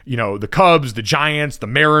here. You know, the Cubs, the Giants, the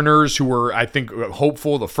Mariners, who were, I think,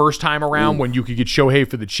 hopeful the first time around when you could get Shohei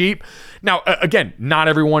for the cheap. Now, again, not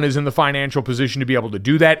everyone is in the financial position to be able to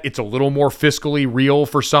do that. It's a little more fiscally real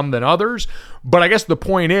for some than others. But I guess the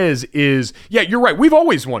point is, yeah, you're right. We've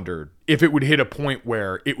always wondered if it would hit a point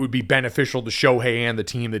where it would be beneficial to Shohei and the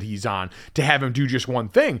team that he's on to have him do just one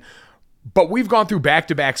thing. But we've gone through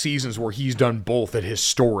back-to-back seasons where he's done both at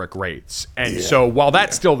historic rates. And so while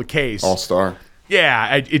that's still the case, all-star.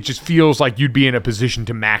 Yeah, it just feels like you'd be in a position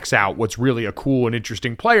to max out what's really a cool and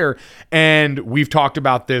interesting player. And we've talked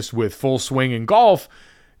about this with Full Swing in golf,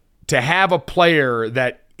 to have a player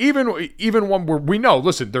that even one where we know,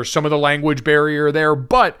 listen, there's some of the language barrier there,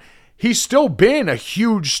 but he's still been a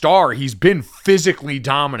huge star. He's been physically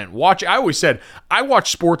dominant. I always said, I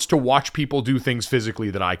watch sports to watch people do things physically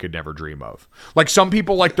that I could never dream of. Like, some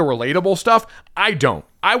people like the relatable stuff. I don't.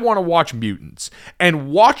 I want to watch mutants. And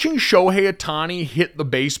watching Shohei Ohtani hit the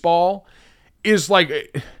baseball is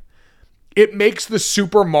like, it makes the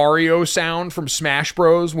Super Mario sound from Smash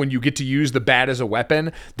Bros. When you get to use the bat as a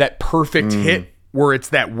weapon, that perfect hit where it's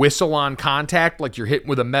that whistle on contact, like you're hitting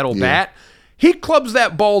with a metal bat. He clubs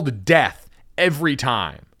that ball to death every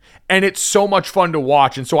time. And it's so much fun to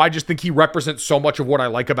watch. And so I just think he represents so much of what I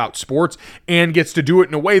like about sports, and gets to do it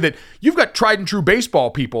in a way that you've got tried and true baseball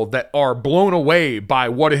people that are blown away by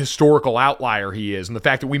what a historical outlier he is, and the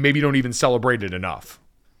fact that we maybe don't even celebrate it enough.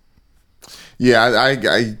 Yeah,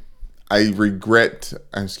 I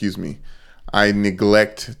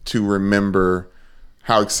neglect to remember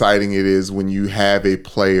how exciting it is when you have a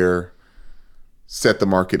player set the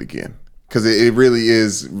market again. because it really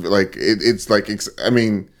is like it's like I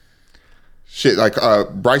mean, shit. Like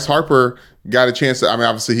Bryce Harper got a chance to. I mean,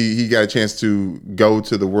 obviously he got a chance to go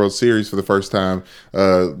to the World Series for the first time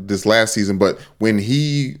this last season. But when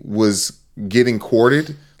he was getting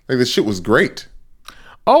courted, like this shit was great.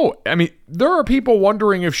 Oh, I mean, there are people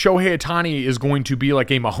wondering if Shohei Ohtani is going to be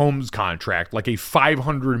like a Mahomes contract, like a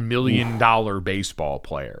 $500 million baseball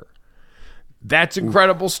player. That's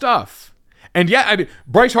incredible stuff. And yeah, I mean,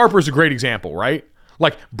 Bryce Harper is a great example, right?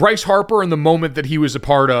 Like Bryce Harper in the moment that he was a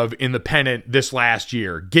part of in the pennant this last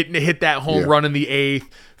year, getting to hit that home run in the 8th,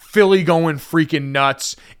 Philly going freaking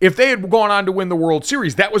nuts. If they had gone on to win the World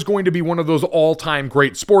Series, that was going to be one of those all-time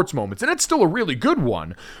great sports moments. And it's still a really good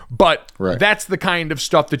one. But that's the kind of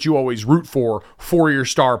stuff that you always root for your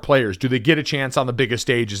star players. Do they get a chance on the biggest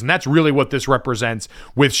stages? And that's really what this represents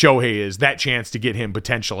with Shohei, is that chance to get him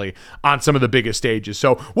potentially on some of the biggest stages.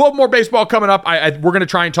 So we'll have more baseball coming up. We're going to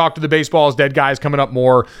try and talk to the Baseball's Dead guys coming up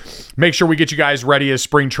more. Make sure we get you guys ready as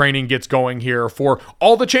spring training gets going here for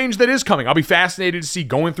all the change that is coming. I'll be fascinated to see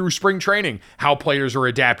going through spring training how players are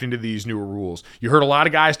adapting to these newer rules. You heard a lot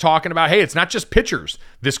of guys talking about, hey, it's not just pitchers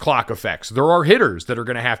this clock affects. There are hitters that are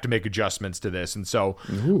going to have to make adjustments to this. And so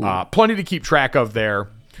plenty to keep track of there.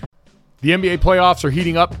 The NBA playoffs are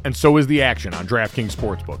heating up, and so is the action on DraftKings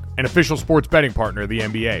Sportsbook, an official sports betting partner of the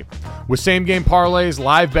NBA. With same-game parlays,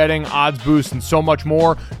 live betting, odds boosts, and so much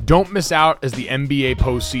more, don't miss out as the NBA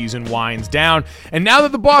postseason winds down. And now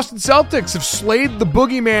that the Boston Celtics have slayed the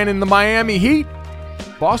boogeyman in the Miami Heat,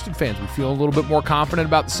 Boston fans, we feel a little bit more confident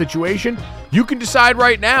about the situation. You can decide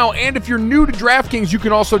right now, and if you're new to DraftKings, you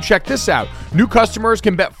can also check this out. New customers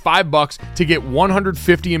can bet $5 to get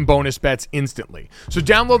 $150 in bonus bets instantly. So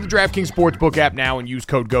download the DraftKings Sportsbook app now and use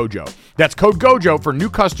code GOJO. That's code GOJO for new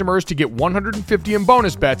customers to get $150 in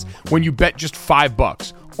bonus bets when you bet just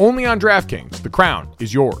 $5. Only on DraftKings. The crown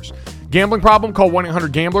is yours. Gambling problem? Call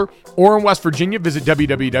 1-800-GAMBLER. Or in West Virginia, visit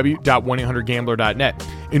www.1800gambler.net.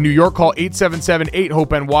 In New York, call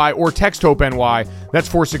 877-8-HOPE-NY or text HOPE-NY. That's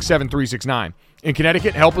 467-369. In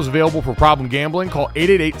Connecticut, help is available for problem gambling. Call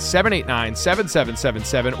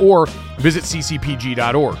 888-789-7777 or visit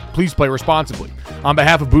ccpg.org. Please play responsibly. On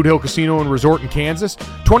behalf of Boot Hill Casino and Resort in Kansas,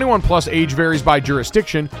 21 plus, age varies by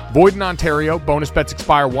jurisdiction, void in Ontario. Bonus bets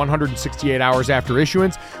expire 168 hours after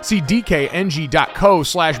issuance. See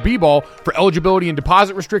dkng.co/bball for eligibility and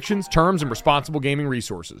deposit restrictions, terms, and responsible gaming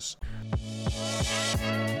resources.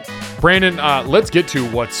 Brandon, let's get to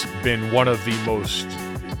what's been one of the most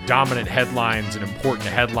dominant headlines and important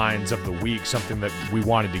headlines of the week, something that we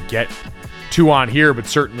wanted to get to on here, but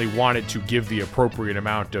certainly wanted to give the appropriate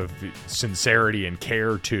amount of sincerity and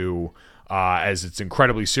care to, as it's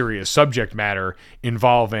incredibly serious subject matter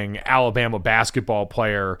involving Alabama basketball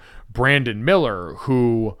player Brandon Miller,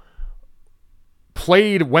 who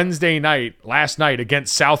played last night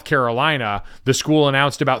against South Carolina. The school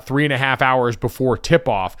announced about 3.5 hours before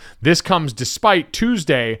tip-off. This comes despite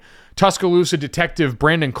Tuesday, Tuscaloosa detective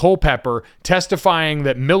Brandon Culpepper testifying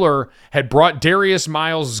that Miller had brought Darius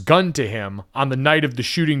Miles' gun to him on the night of the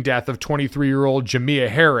shooting death of 23-year-old Jamia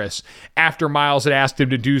Harris after Miles had asked him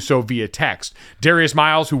to do so via text. Darius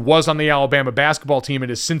Miles, who was on the Alabama basketball team and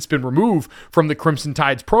has since been removed from the Crimson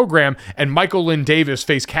Tide's program, and Michael Lynn Davis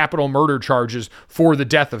face capital murder charges for the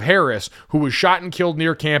death of Harris, who was shot and killed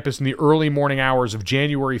near campus in the early morning hours of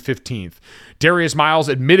January 15th. Darius Miles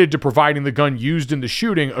admitted to providing the gun used in the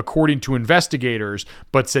shooting, according to investigators,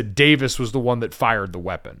 but said Davis was the one that fired the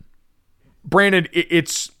weapon. Brandon,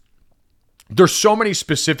 there's so many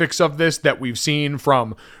specifics of this that we've seen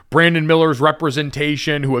from Brandon Miller's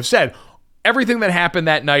representation, who have said everything that happened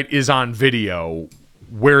that night is on video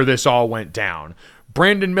where this all went down.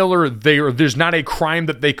 Brandon Miller, there's not a crime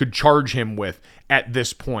that they could charge him with at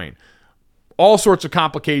this point. All sorts of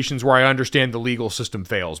complications where I understand the legal system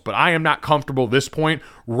fails, but I am not comfortable at this point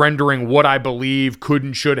rendering what I believe could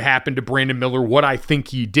and should happen to Brandon Miller, what I think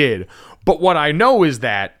he did. But what I know is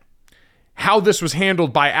that how this was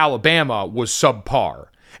handled by Alabama was subpar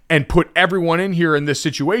and put everyone in here in this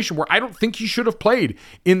situation where I don't think he should have played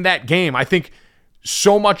in that game. I think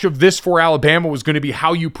so much of this for Alabama was going to be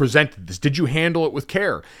how you presented this. Did you handle it with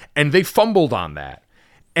care? And they fumbled on that.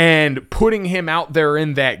 And putting him out there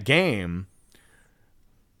in that game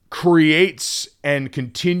creates and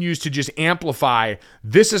continues to just amplify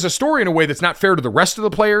this as a story in a way that's not fair to the rest of the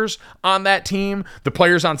players on that team, the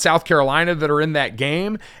players on South Carolina that are in that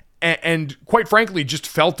game, and quite frankly, just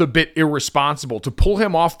felt a bit irresponsible to pull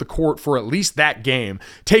him off the court for at least that game,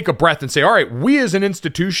 take a breath and say, all right, we as an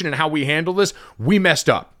institution and how we handle this, we messed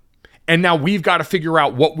up. And now we've got to figure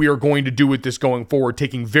out what we are going to do with this going forward,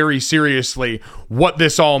 taking very seriously what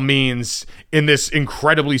this all means in this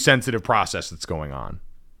incredibly sensitive process that's going on.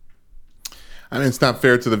 I mean, it's not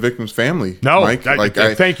fair to the victim's family. No, Mike.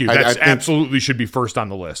 Thank you. That I think, absolutely should be first on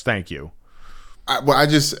the list. Thank you. Like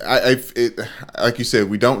you said,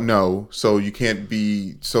 we don't know, so you can't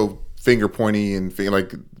be so finger pointy and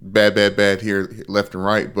like bad here, left and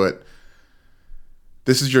right. But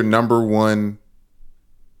this is your number one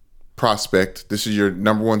prospect. This is your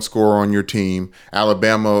number one scorer on your team.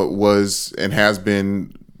 Alabama was and has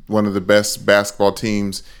been one of the best basketball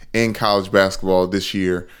teams in college basketball this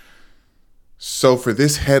year. So for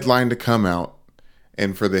this headline to come out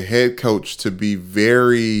and for the head coach to be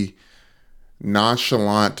very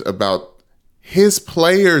nonchalant about his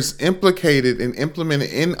players implicated and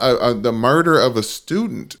implemented in the murder of a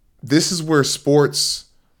student, this is where sports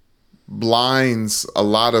blinds a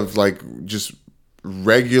lot of like just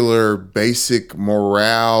regular basic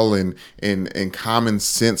morale and common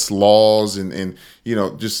sense laws and you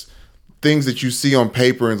know, just things that you see on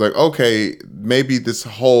paper and it's like, okay, maybe this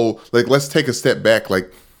whole, like, let's take a step back,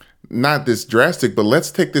 like not this drastic, but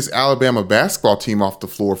let's take this Alabama basketball team off the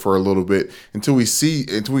floor for a little bit until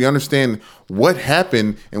we understand what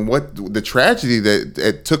happened and what the tragedy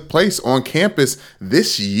that took place on campus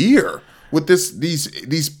this year with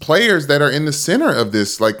these players that are in the center of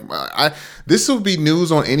this. Like, this would be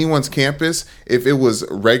news on anyone's campus if it was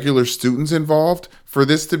regular students involved. For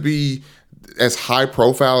this to be as high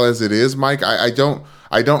profile as it is, Mike, I don't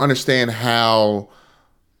understand how.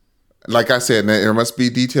 Like I said, there must be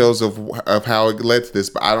details of how it led to this,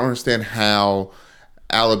 but I don't understand how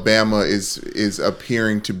Alabama is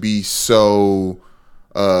appearing to be so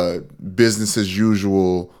business as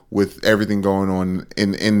usual with everything going on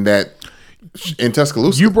in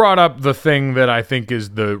Tuscaloosa. You brought up the thing that I think is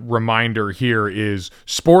the reminder here is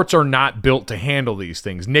sports are not built to handle these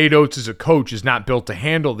things. Nate Oates as a coach is not built to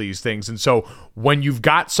handle these things. And so when you've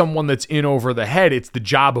got someone that's in over the head, it's the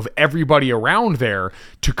job of everybody around there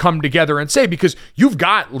to come together and say, because you've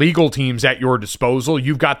got legal teams at your disposal.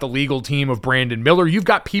 You've got the legal team of Brandon Miller. You've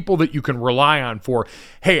got people that you can rely on for,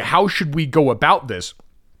 hey, how should we go about this?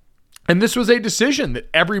 And this was a decision that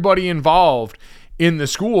everybody involved in the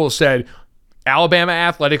school said, Alabama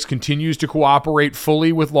athletics continues to cooperate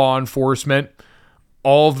fully with law enforcement.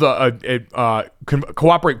 All of the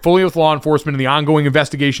cooperate fully with law enforcement in the ongoing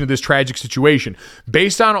investigation of this tragic situation.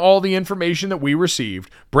 Based on all the information that we received,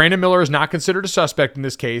 Brandon Miller is not considered a suspect in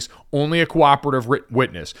this case, only a cooperative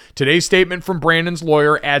witness. Today's statement from Brandon's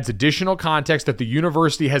lawyer adds additional context that the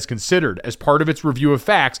university has considered as part of its review of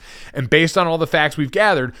facts, and based on all the facts we've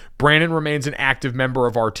gathered, Brandon remains an active member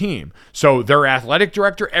of our team. So their athletic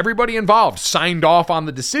director, everybody involved, signed off on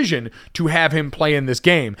the decision to have him play in this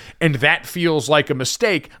game, and that feels like a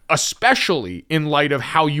mistake, especially in light of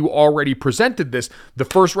how you already presented this, the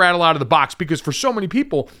first rattle out of the box, because for so many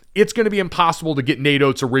people, it's going to be impossible to get Nate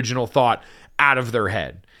Oates' original thought out of their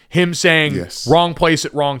head. Him saying, yes, wrong place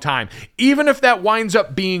at wrong time. Even if that winds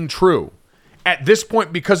up being true, at this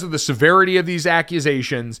point, because of the severity of these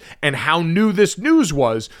accusations and how new this news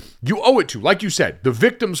was, you owe it to, like you said, the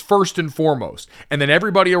victims first and foremost, and then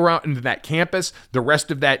everybody around that campus, the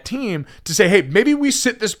rest of that team, to say, hey, maybe we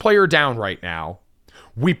sit this player down right now.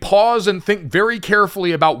 We pause and think very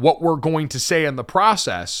carefully about what we're going to say in the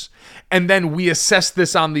process, and then we assess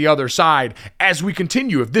this on the other side as we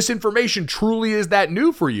continue. If this information truly is that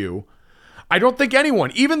new for you, I don't think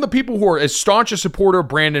anyone, even the people who are as staunch a supporter of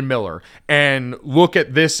Brandon Miller and look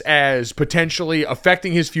at this as potentially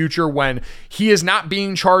affecting his future when he is not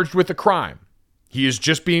being charged with a crime, he is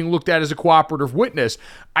just being looked at as a cooperative witness,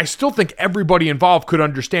 I still think everybody involved could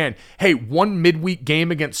understand, hey, one midweek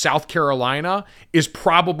game against South Carolina is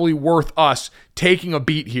probably worth us taking a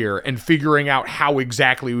beat here and figuring out how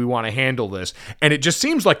exactly we want to handle this. And it just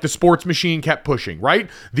seems like the sports machine kept pushing, right?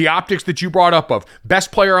 The optics that you brought up of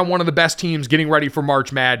best player on one of the best teams getting ready for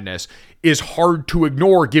March Madness is hard to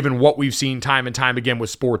ignore given what we've seen time and time again with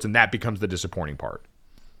sports, and that becomes the disappointing part.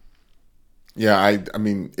 Yeah, I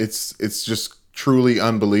mean, it's just truly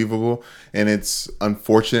unbelievable, and it's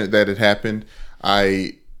unfortunate that it happened.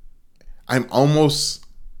 I'm almost,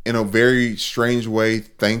 in a very strange way,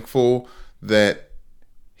 thankful that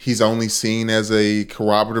he's only seen as a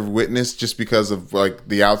corroborative witness just because of like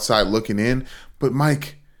the outside looking in. But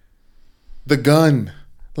Mike, the gun,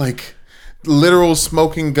 like literal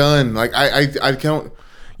smoking gun, like I can't.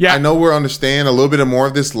 Yeah, I know we'll understand a little bit more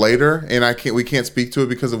of this later, and we can't speak to it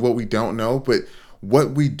because of what we don't know, but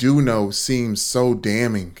what we do know seems so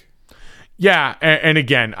damning. Yeah, and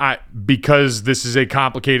again, because this is a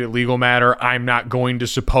complicated legal matter, I'm not going to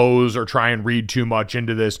suppose or try and read too much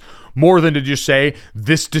into this, more than to just say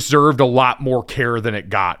this deserved a lot more care than it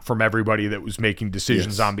got from everybody that was making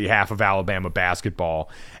decisions on behalf of Alabama basketball.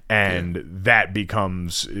 And that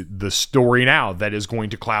becomes the story now that is going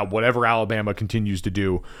to cloud whatever Alabama continues to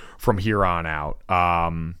do from here on out.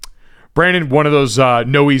 Brandon, one of those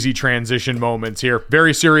no easy transition moments here.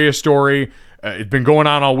 Very serious story. It's been going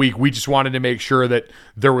on all week. We just wanted to make sure that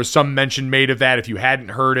there was some mention made of that. If you hadn't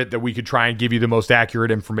heard it, that we could try and give you the most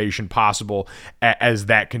accurate information possible as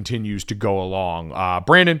that continues to go along.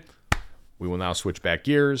 Brandon, we will now switch back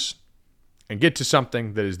gears and get to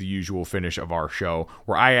something that is the usual finish of our show,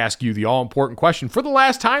 where I ask you the all-important question for the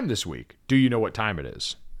last time this week. Do you know what time it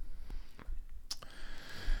is?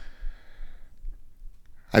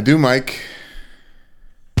 I do, Mike.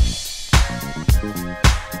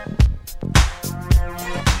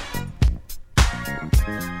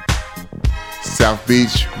 South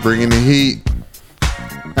Beach bringing the heat.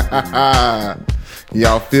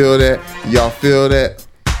 Y'all feel that? Y'all feel that?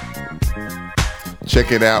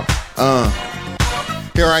 Check it out.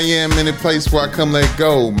 Here I am in a place where I come let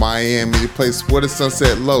go. Miami, the place where the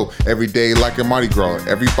sunset low. Every day like a Mardi Gras.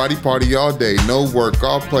 Everybody party all day. No work,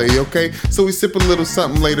 all play, okay? So we sip a little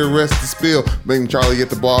something later, rest to spill. Bring Charlie at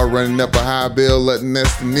the bar, running up a high bill, letting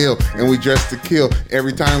Nesta kneel. And we dress to kill.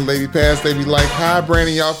 Every time lady pass, they be like, hi,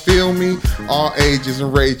 Brandon, y'all feel me? All ages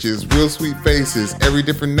and rages, real sweet faces. Every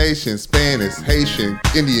different nation, Spanish, Haitian,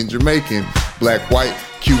 Indian, Jamaican, black, white,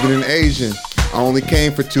 Cuban, and Asian. I only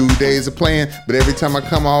came for 2 days of playing, but every time I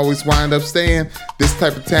come, I always wind up staying. This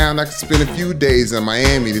type of town, I can spend a few days in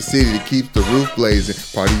Miami, the city that keeps the roof blazing.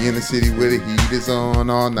 Party in the city where the heat is on,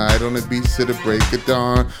 all night on the beach to the break of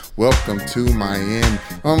dawn. Welcome to Miami.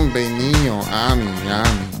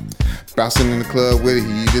 Bouncing in the club where the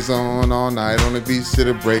heat is on, all night on the beach to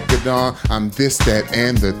the break of dawn. I'm this, that,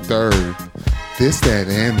 and the third. This, that,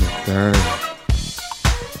 and the third.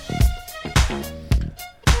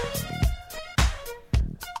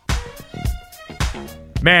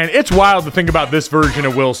 Man, it's wild to think about this version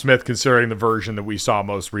of Will Smith considering the version that we saw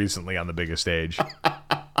most recently on the biggest stage. How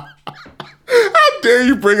dare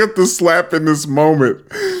you bring up the slap in this moment?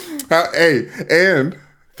 Hey, and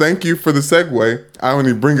thank you for the segue. I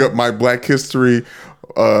only bring up my Black History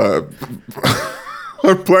Black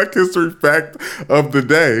History fact of the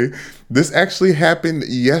day. This actually happened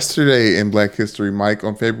yesterday in Black History, Mike,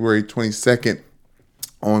 on February 22nd.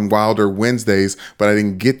 On Wilder Wednesdays, but I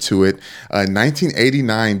didn't get to it.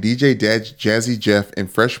 1989, DJ Jazzy Jeff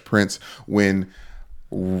and Fresh Prince win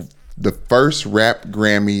the first rap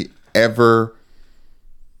Grammy ever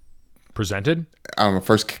presented. I don't know,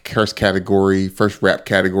 first category, first rap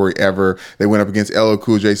category ever. They went up against LL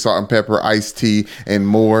Cool J, Salt and Pepper, Ice-T, and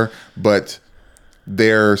more. But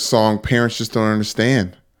their song "Parents Just Don't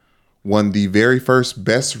Understand" won the very first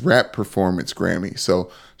Best Rap Performance Grammy.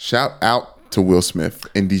 So shout out to Will Smith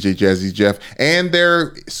and DJ Jazzy Jeff and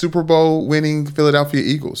their Super Bowl winning Philadelphia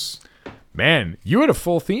Eagles. Man, you had a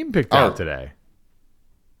full theme picked out today.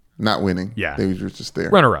 Not winning. Yeah. They were just there.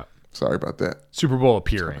 Runner up. Sorry about that. Super Bowl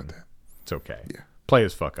appearing. It's okay. Yeah. Play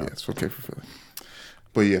his fuck up. Yeah, it's okay for Philly.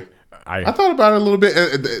 But yeah. I thought about it a little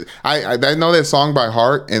bit. I know that song by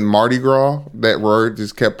heart, and Mardi Gras, that word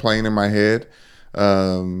just kept playing in my head.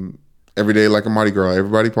 Every day like a Mardi Gras.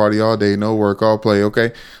 Everybody party all day, no work, all play.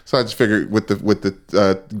 Okay, so I just figured with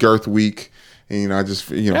the Girth Week, and I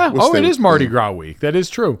just it is Mardi Gras week. That is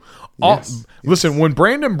true. Yes. Listen, when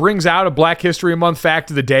Brandon brings out a Black History Month fact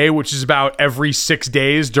of the day, which is about every 6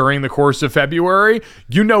 days during the course of February,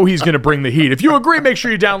 you know he's going to bring the heat. If you agree, make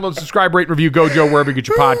sure you download, subscribe, rate, and review Gojo wherever you get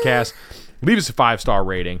your podcast. Leave us a 5-star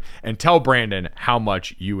rating and tell Brandon how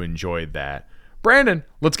much you enjoyed that. Brandon,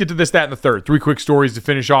 let's get to this, that, and the third. 3 quick stories to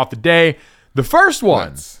finish off the day. The first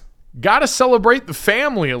one, got to celebrate the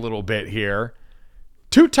family a little bit here.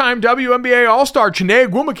 2-time WNBA All-Star Chiney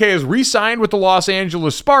Ogwumike has re-signed with the Los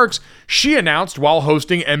Angeles Sparks. She announced while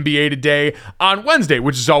hosting NBA Today on Wednesday,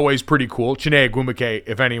 which is always pretty cool. Chiney Ogwumike,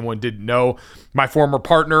 if anyone didn't know, my former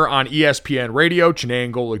partner on ESPN Radio, Chiney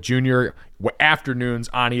and Golick Jr., afternoons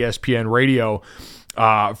on ESPN Radio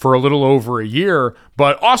for a little over a year.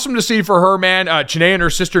 But awesome to see for her, man. Chiney and her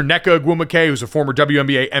sister, Nneka Ogwumike, who's a former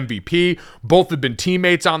WNBA MVP. Both have been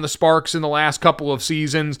teammates on the Sparks in the last couple of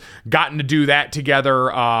seasons. Gotten to do that together.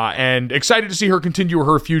 And excited to see her continue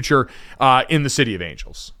her future in the City of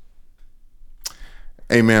Angels.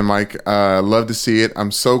 Amen, Mike. Love to see it.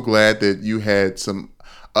 I'm so glad that you had some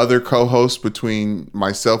other co-hosts between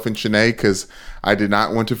myself and Chiney, because I did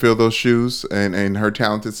not want to fill those shoes and her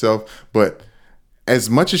talented self. But as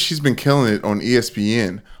much as she's been killing it on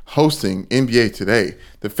ESPN, hosting NBA Today,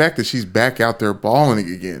 the fact that she's back out there balling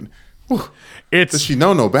again, does she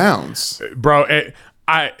know no bounds? Bro,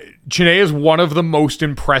 Chiney is one of the most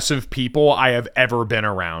impressive people I have ever been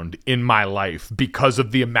around in my life because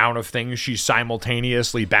of the amount of things she's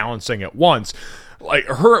simultaneously balancing at once. Like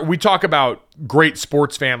her, we talk about great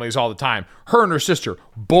sports families all the time. Her and her sister,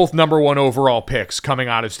 both #1 overall picks coming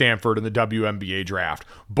out of Stanford in the WNBA draft,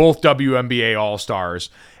 both WNBA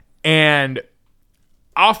All-Stars. And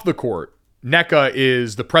off the court, Nneka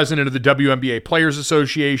is the president of the WNBA Players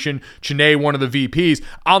Association. Chiney, one of the VPs.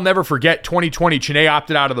 I'll never forget 2020. Chiney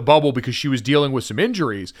opted out of the bubble because she was dealing with some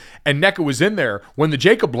injuries. And Nneka was in there when the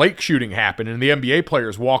Jacob Blake shooting happened and the NBA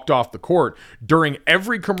players walked off the court. During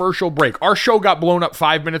every commercial break, our show got blown up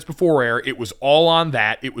 5 minutes before air. It was all on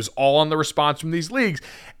that. It was all on the response from these leagues.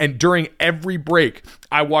 And during every break,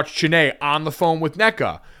 I watched Chiney on the phone with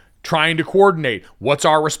Nneka, trying to coordinate. What's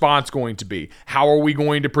our response going to be? How are we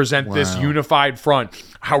going to present this unified front?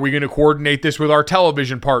 How are we going to coordinate this with our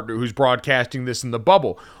television partner who's broadcasting this in the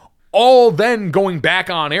bubble? All then going back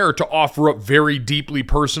on air to offer up very deeply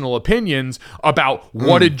personal opinions about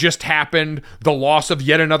what had just happened, the loss of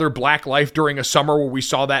yet another black life during a summer where we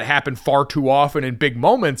saw that happen far too often in big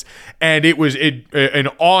moments. And it was an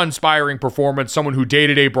awe-inspiring performance, someone who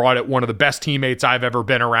day-to-day brought it, one of the best teammates I've ever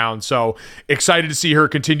been around. So excited to see her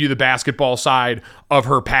continue the basketball side of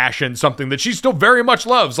her passion, something that she still very much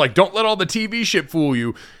loves. Like, don't let all the TV shit fool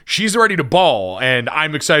you. She's ready to ball, and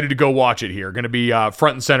I'm excited to go watch it here. Going to be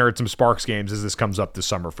front and center at some Sparks games as this comes up this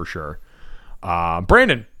summer for sure.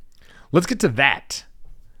 Brandon, let's get to that.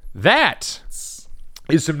 That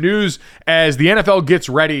is some news as the NFL gets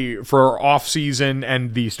ready for offseason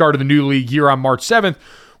and the start of the new league year on March 7th.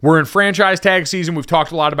 We're in franchise tag season. We've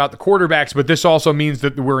talked a lot about the quarterbacks, but this also means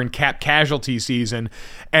that we're in cap casualty season.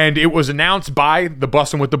 And it was announced by the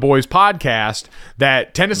Bussin' with the Boys podcast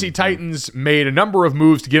that Tennessee Titans made a number of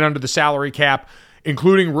moves to get under the salary cap,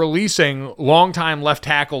 including releasing longtime left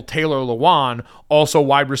tackle Taylor Lewan, also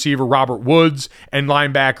wide receiver Robert Woods, and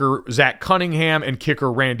linebacker Zach Cunningham, and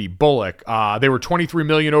kicker Randy Bullock. They were $23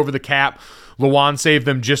 million over the cap. Lewan saved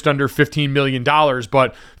them just under $15 million,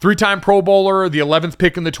 but three-time Pro Bowler, the 11th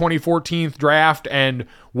pick in the 2014 draft, and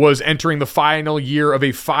was entering the final year of a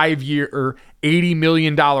 5-year, $80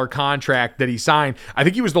 million contract that he signed. I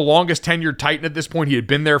think he was the longest tenured Titan at this point. He had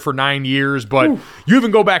been there for 9 years, but you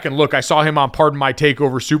even go back and look. I saw him on Pardon My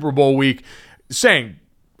Takeover Super Bowl week saying,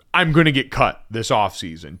 I'm going to get cut this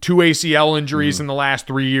offseason. 2 ACL injuries in the last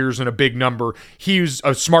 3 years and a big number. He's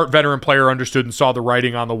a smart veteran player, understood and saw the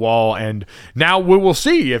writing on the wall. And now we will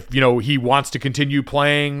see if, he wants to continue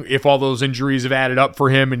playing, if all those injuries have added up for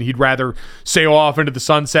him and he'd rather sail off into the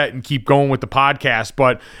sunset and keep going with the podcast.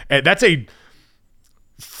 But that's a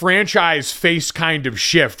franchise face kind of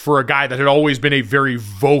shift for a guy that had always been a very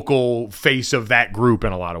vocal face of that group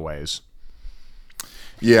in a lot of ways.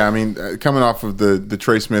 Yeah, I mean, coming off of the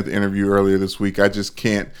Trey Smith interview earlier this week, I just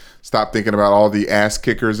can't stop thinking about all the ass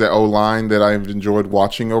kickers at O-line that I've enjoyed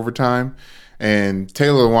watching over time. And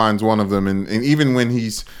Taylor Lewan's one of them. And even when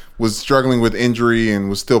was struggling with injury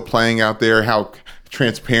and was still playing out there, how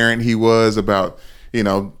transparent he was about,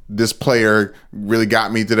 this player really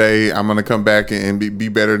got me today. I'm going to come back and be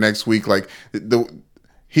better next week. Like,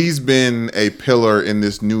 he's been a pillar in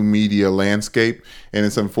this new media landscape. And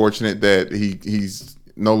it's unfortunate that he's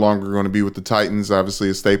no longer going to be with the Titans, obviously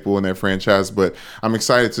a staple in that franchise, but I'm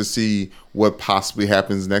excited to see what possibly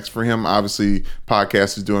happens next for him. Obviously,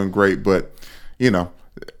 podcast is doing great, but,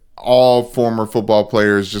 all former football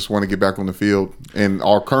players just want to get back on the field, and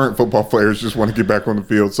all current football players just want to get back on the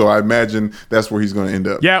field. So I imagine that's where he's going to end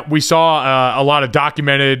up. Yeah, we saw a lot of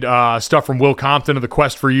documented stuff from Will Compton of the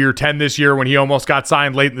quest for year 10 this year when he almost got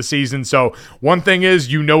signed late in the season. So one thing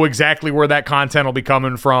is, exactly where that content will be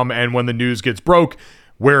coming from, and when the news gets broke,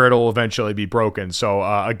 where it'll eventually be broken. So,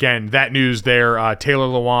 again, that news there, Taylor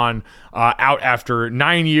Lewan out after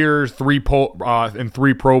 9 years, 3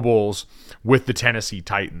 Pro Bowls with the Tennessee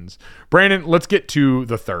Titans. Brandon, let's get to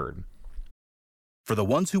the third. For the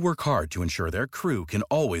ones who work hard to ensure their crew can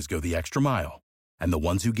always go the extra mile, and the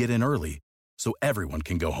ones who get in early so everyone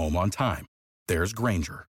can go home on time, there's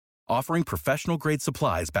Grainger, offering professional-grade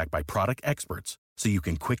supplies backed by product experts so you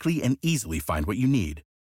can quickly and easily find what you need.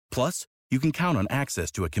 Plus, you can count on access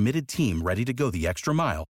to a committed team ready to go the extra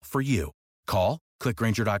mile for you. Call, click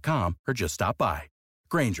Grainger.com, or just stop by.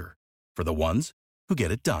 Grainger, for the ones who get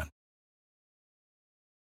it done.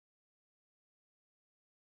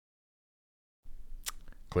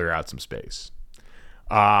 Clear out some space.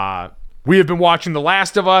 We have been watching The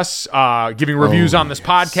Last of Us, giving reviews on this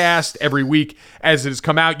podcast every week as it has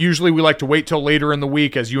come out. Usually we like to wait till later in the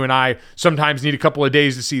week, as you and I sometimes need a couple of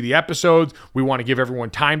days to see the episodes. We want to give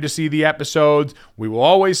everyone time to see the episodes. We will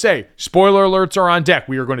always say, spoiler alerts are on deck.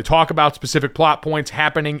 We are going to talk about specific plot points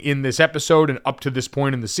happening in this episode and up to this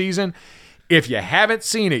point in the season. If you haven't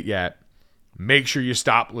seen it yet, make sure you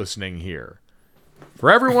stop listening here.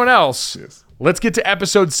 For everyone else, let's get to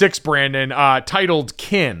episode 6, Brandon, titled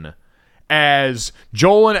Kin. As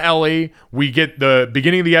Joel and Ellie, we get the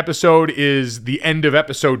beginning of the episode is the end of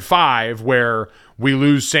episode 5, where we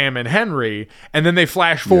lose Sam and Henry, and then they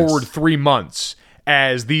flash forward 3 months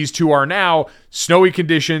as these two are now snowy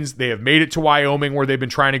conditions. They have made it to Wyoming, where they've been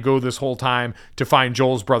trying to go this whole time to find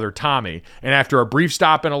Joel's brother Tommy. And after a brief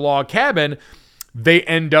stop in a log cabin, they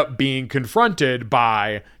end up being confronted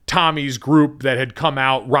by Tommy's group that had come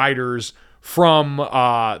out, riders from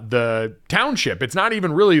the township. It's not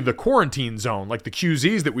even really the quarantine zone like the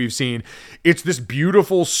QZs that we've seen. It's this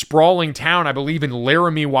beautiful sprawling town, I believe in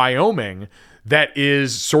Laramie, Wyoming, that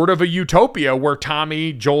is sort of a utopia where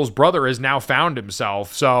Tommy, Joel's brother, has now found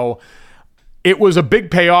himself. So it was a big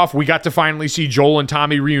payoff. We got to finally see Joel and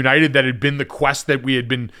Tommy reunited. That had been the quest that we had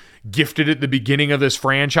been gifted at the beginning of this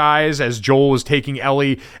franchise, as Joel was taking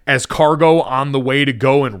Ellie as cargo on the way to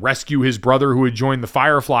go and rescue his brother who had joined the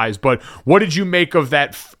Fireflies. But what did you make of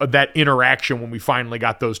that interaction when we finally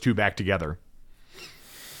got those two back together?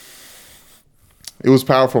 It was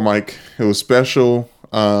powerful, Mike. It was special.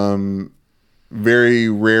 Very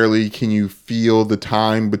rarely can you feel the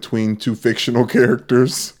time between two fictional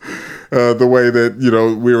characters the way that,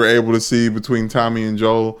 we were able to see between Tommy and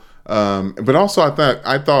Joel. But also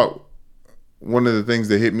I thought one of the things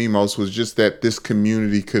that hit me most was just that this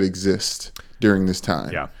community could exist during this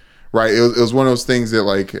time. Yeah. Right. It was one of those things that,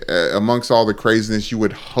 like, amongst all the craziness, you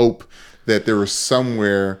would hope that there was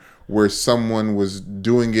somewhere where someone was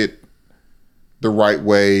doing it the right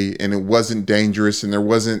way and it wasn't dangerous and there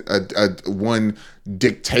wasn't a one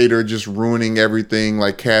dictator just ruining everything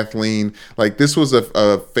like Kathleen. Like, this was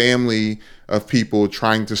a family of people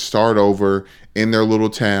trying to start over in their little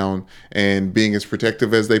town and being as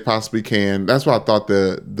protective as they possibly can. That's why I thought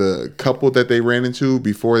the couple that they ran into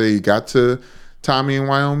before they got to Tommy in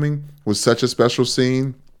Wyoming was such a special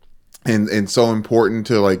scene and so important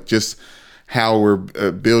to, like, just how we're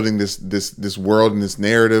building this world and this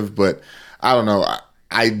narrative. But I don't know.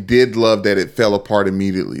 I did love that it fell apart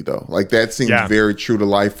immediately, though. Like, that seems very true to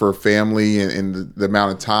life for a family and the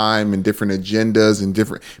amount of time and different agendas and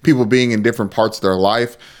different people being in different parts of their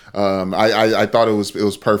life. I thought it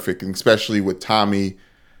was perfect, and especially with Tommy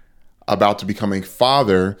about to become a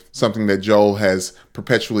father, something that Joel has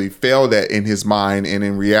perpetually failed at in his mind and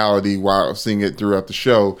in reality while seeing it throughout the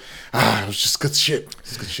show. It was just good shit.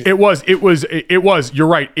 It was. You're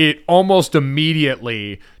right. It almost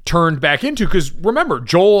immediately turned back into, because remember,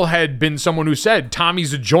 Joel had been someone who said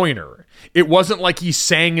Tommy's a joiner. It wasn't like he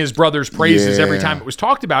sang his brother's praises every time it was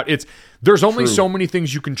talked about. There's only so many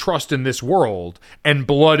things you can trust in this world, and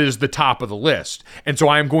blood is the top of the list. And so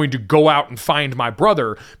I am going to go out and find my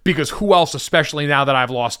brother, because who else, especially now that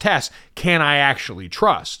I've lost Tess, can I actually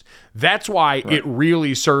trust? That's why it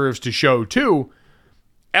really serves to show, too,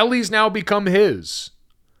 Ellie's now become his.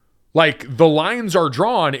 Like, the lines are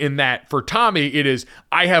drawn in that for Tommy, it is,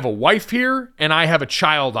 I have a wife here and I have a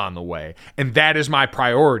child on the way, and that is my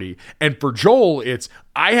priority. And for Joel, it's,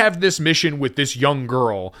 I have this mission with this young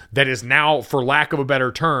girl that is now, for lack of a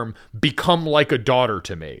better term, become like a daughter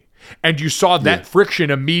to me. And you saw that friction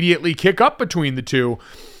immediately kick up between the two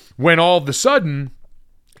when all of a sudden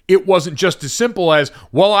it wasn't just as simple as,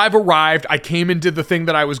 well, I've arrived, I came into the thing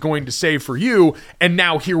that I was going to save for you, and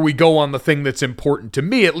now here we go on the thing that's important to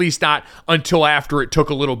me, at least not until after it took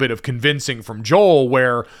a little bit of convincing from Joel,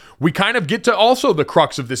 where we kind of get to also the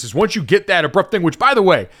crux of this is once you get that abrupt thing, which, by the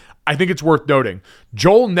way, I think it's worth noting,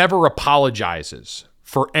 Joel never apologizes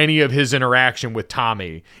for any of his interaction with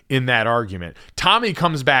Tommy in that argument. Tommy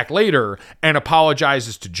comes back later and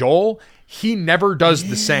apologizes to Joel. He never does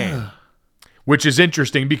the same. Which is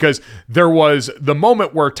interesting, because there was the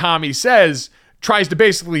moment where Tommy tries to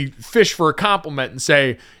basically fish for a compliment and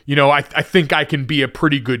say, I think I can be a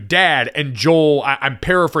pretty good dad. And Joel, I'm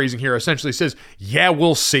paraphrasing here, essentially says, yeah,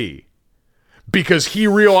 we'll see. Because he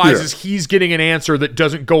realizes he's getting an answer that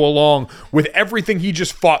doesn't go along with everything he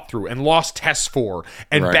just fought through and lost tests for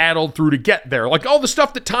and battled through to get there. Like all the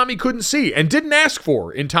stuff that Tommy couldn't see and didn't ask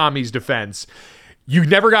for in Tommy's defense. You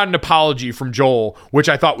never got an apology from Joel, which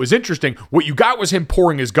I thought was interesting. What you got was him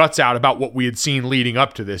pouring his guts out about what we had seen leading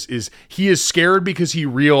up to this. Is he is scared because he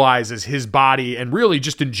realizes his body, and really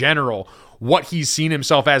just in general, what he's seen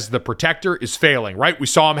himself as the protector is failing, right? We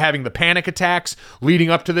saw him having the panic attacks leading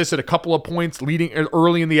up to this at a couple of points leading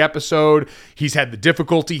early in the episode. He's had the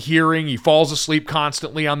difficulty hearing. He falls asleep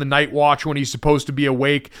constantly on the night watch when he's supposed to be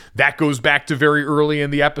awake. That goes back to very early in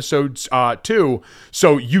the episodes too.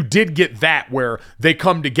 So you did get that where they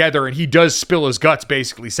come together and he does spill his guts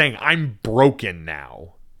basically saying, I'm broken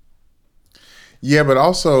now. Yeah, but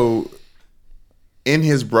also in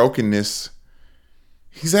his brokenness,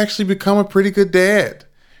 he's actually become a pretty good dad.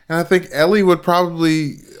 And I think Ellie would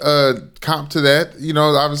probably comp to that. You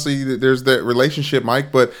know, obviously there's that relationship,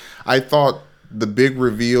 Mike, but I thought the big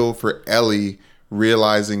reveal for Ellie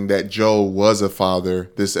realizing that Joel was a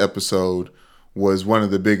father this episode was one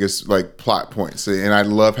of the biggest like plot points. And I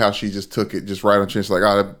love how she just took it just right on chin. She's like,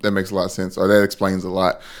 oh, that makes a lot of sense. Or that explains a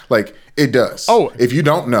lot. Like, it does. Oh, if you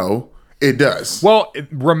don't know, it does. Well,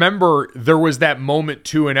 remember, there was that moment,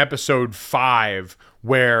 too, in episode 5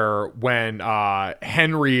 where when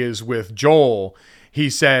Henry is with Joel, he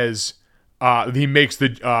says, he makes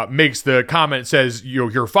the comment, says,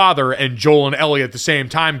 your father, and Joel and Ellie at the same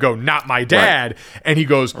time go, not my dad. Right. And he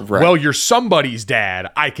goes, well, you're somebody's dad.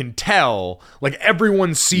 I can tell. Like,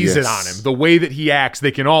 everyone sees it on him. The way that he acts,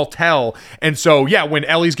 they can all tell. And so, yeah, when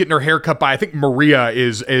Ellie's getting her hair cut by, I think Maria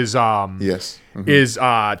is yes. Mm-hmm. Is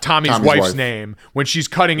Tommy's wife's name. When she's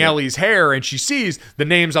cutting Ellie's hair and she sees the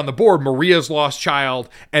names on the board, Maria's lost child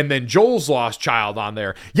and then Joel's lost child on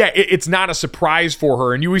there. Yeah, it's not a surprise for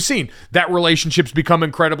her. And we've seen that relationship's become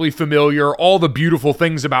incredibly familiar. All the beautiful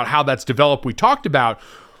things about how that's developed we talked about.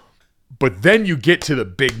 But then you get to the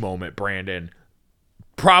big moment, Brandon.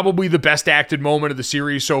 Probably the best acted moment of the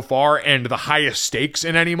series so far and the highest stakes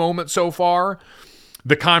in any moment so far.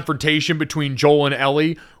 The confrontation between Joel and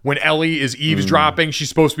Ellie when Ellie is eavesdropping. She's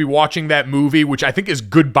supposed to be watching that movie, which I think is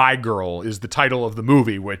Goodbye Girl is the title of the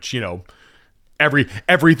movie, which, you know,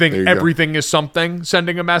 everything is something,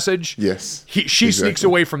 sending a message. Yes. She sneaks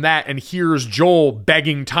away from that and hears Joel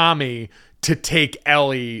begging Tommy to take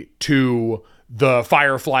Ellie to the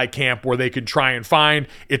Firefly camp where they could try and find.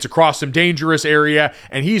 It's across some dangerous area.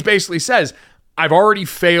 And he basically says, I've already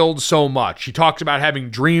failed so much. He talks about having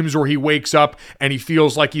dreams where he wakes up and he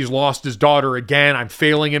feels like he's lost his daughter again. I'm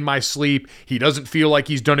failing in my sleep. He doesn't feel like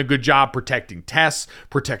he's done a good job protecting Tess,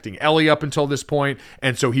 protecting Ellie up until this point.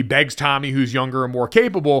 And so he begs Tommy, who's younger and more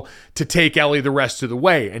capable, to take Ellie the rest of the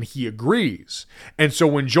way. And he agrees. And so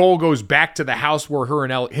when Joel goes back to the house where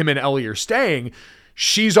him and Ellie are staying,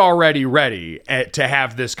 she's already ready to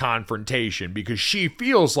have this confrontation because she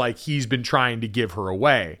feels like he's been trying to give her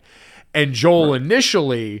away. And Joel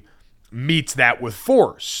initially meets that with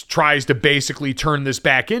force, tries to basically turn this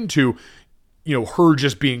back into, you know, her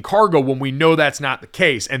just being cargo when we know that's not the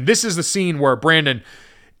case. And this is the scene where, Brandon,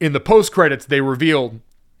 in the post-credits, they revealed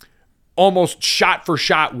almost shot for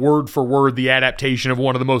shot, word for word, the adaptation of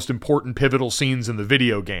one of the most important pivotal scenes in the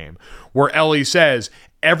video game, where Ellie says,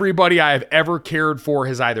 everybody I have ever cared for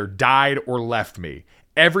has either died or left me.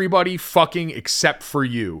 Everybody fucking except for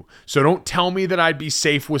you. So don't tell me that I'd be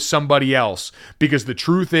safe with somebody else, because the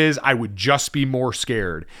truth is I would just be more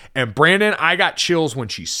scared. And Brandon, I got chills when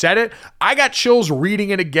she said it. I got chills reading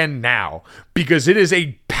it again now because it is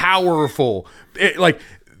a powerful,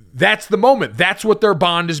 that's the moment. That's what their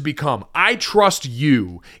bond has become. I trust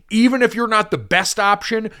you. Even if you're not the best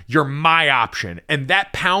option, you're my option. And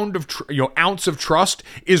that ounce of trust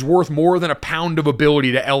is worth more than a pound of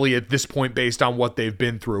ability to Ellie at this point based on what they've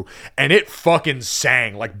been through. And it fucking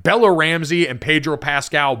sang. Like Bella Ramsey and Pedro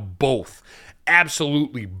Pascal both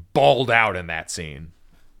absolutely bawled out in that scene.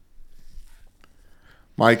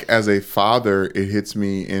 Mike, as a father, it hits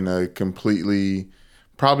me in a completely,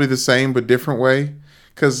 probably the same but different way.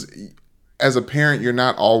 Because as a parent, you're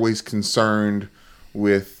not always concerned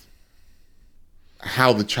with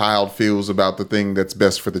how the child feels about the thing that's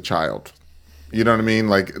best for the child. You know what I mean?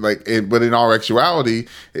 But in all actuality,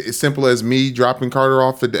 it's simple as me dropping Carter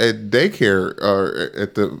off at daycare or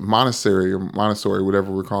at the Montessori,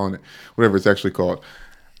 whatever we're calling it, whatever it's actually called.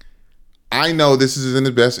 I know this is in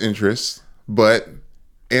the best interest, but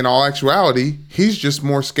in all actuality, he's just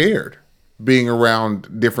more scared being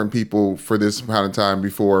around different people for this amount of time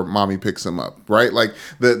before mommy picks him up, right? Like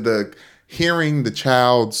the hearing the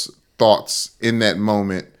child's thoughts in that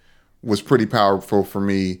moment was pretty powerful for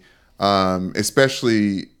me.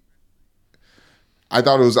 Especially, I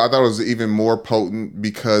thought it was even more potent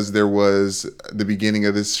because there was the beginning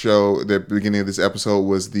of this show, the beginning of this episode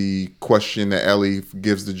was the question that Ellie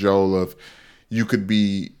gives to Joel of,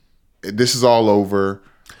 this is all over.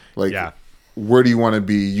 Like, yeah. Where do you want to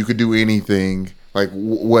be? You could do anything. Like,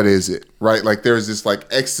 what is it? Right? Like, there's this like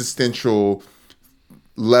existential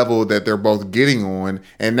level that they're both getting on,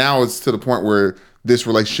 and now it's to the point where this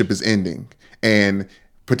relationship is ending, and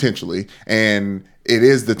potentially, and it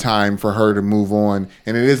is the time for her to move on,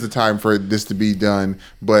 and it is the time for this to be done.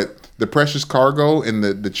 But the precious cargo and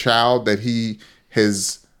the child that he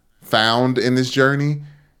has found in this journey,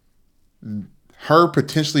 her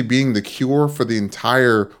potentially being the cure for the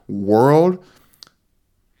entire world,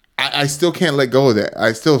 I still can't let go of that.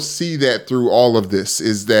 I still see that through all of this,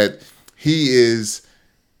 is that he is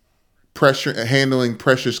handling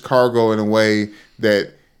precious cargo in a way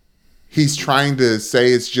that he's trying to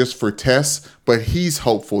say it's just for Tess, but he's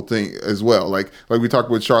hopeful thing as well. Like we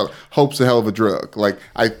talked with Charlotte, hope's a hell of a drug. Like,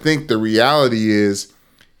 I think the reality is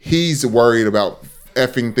he's worried about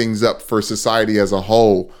effing things up for society as a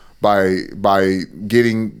whole by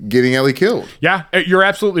getting Ellie killed. Yeah, you're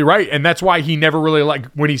absolutely right. And that's why he never really, like,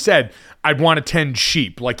 when he said, I'd want to tend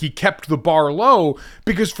sheep, like, he kept the bar low,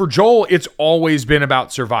 because for Joel, it's always been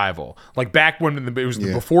about survival. Like, back when it was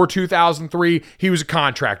before 2003, he was a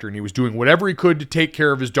contractor and he was doing whatever he could to take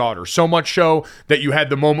care of his daughter. So much so that you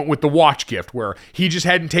had the moment with the watch gift where he just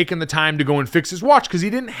hadn't taken the time to go and fix his watch because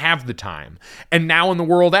he didn't have the time. And now in the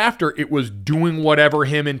world after, it was doing whatever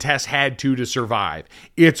him and Tess had to survive.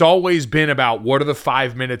 It's always been about, what are the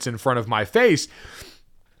 5 minutes in front of my face?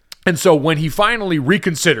 And so when he finally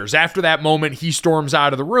reconsiders, after that moment, he storms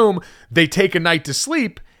out of the room, they take a night to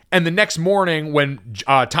sleep, and the next morning when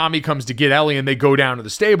Tommy comes to get Ellie and they go down to the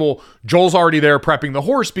stable, Joel's already there prepping the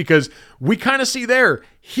horse, because we kind of see there,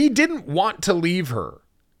 he didn't want to leave her.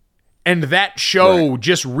 And that show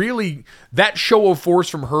just really, that show of force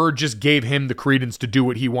from her just gave him the credence to do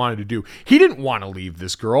what he wanted to do. He didn't want to leave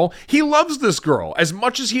this girl. He loves this girl. As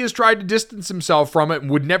much as he has tried to distance himself from it and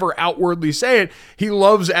would never outwardly say it, he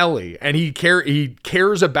loves Ellie, and he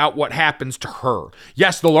cares about what happens to her.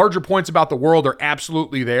 Yes, the larger points about the world are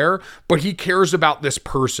absolutely there, but he cares about this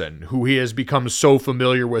person who he has become so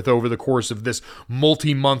familiar with over the course of this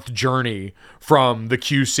multi-month journey from the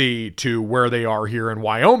QC to where they are here in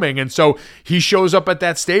Wyoming. And so he shows up at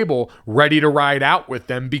that stable ready to ride out with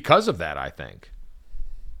them because of that, I think.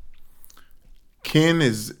 Ken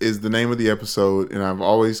is the name of the episode, and I've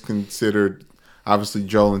always considered, obviously,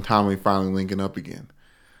 Joel and Tommy finally linking up again.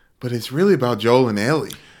 But it's really about Joel and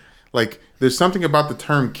Ellie. Like, there's something about the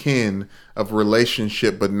term kin of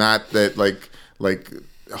relationship, but not that like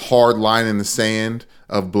hard line in the sand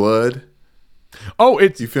of blood. Oh,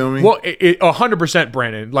 it's, you feel me? Well, 100%,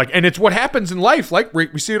 Brandon. Like, and it's what happens in life. Like,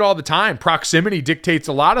 we see it all the time. Proximity dictates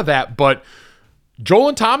a lot of that. But Joel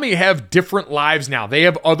and Tommy have different lives now. They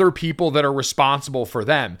have other people that are responsible for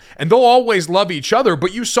them, and they'll always love each other.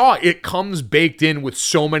 But you saw it comes baked in with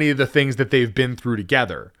so many of the things that they've been through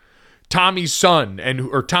together. Tommy's son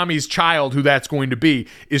or Tommy's child, who that's going to be,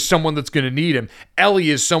 is someone that's going to need him. Ellie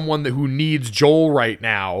is someone who needs Joel right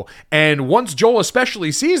now. And once Joel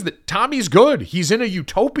especially sees that Tommy's good, he's in a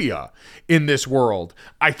utopia in this world,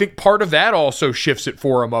 I think part of that also shifts it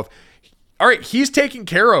for him of, all right, he's taken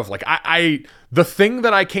care of. Like, the thing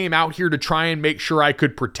that I came out here to try and make sure I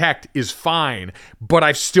could protect is fine, but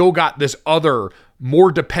I've still got this other,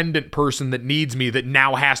 more dependent person that needs me that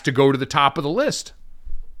now has to go to the top of the list.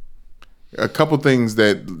 A couple things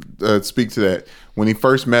that speak to that. When he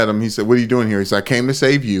first met him, he said, "What are you doing here?" He said, "I came to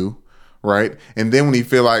save you," right? And then when he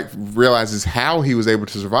realizes how he was able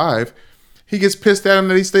to survive, he gets pissed at him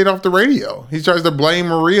that he stayed off the radio. He tries to blame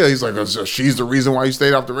Maria. He's like, "Oh, she's the reason why you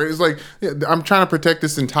stayed off the radio." It's like, I'm trying to protect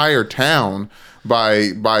this entire town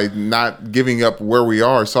by not giving up where we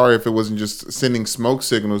are. Sorry if it wasn't just sending smoke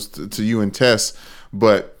signals to you and Tess,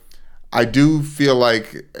 but I do feel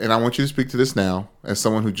like, and I want you to speak to this now, as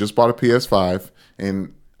someone who just bought a PS5,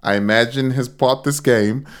 and I imagine has bought this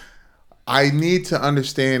game, I need to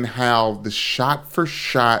understand how the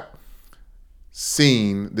shot-for-shot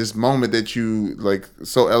scene, this moment that you like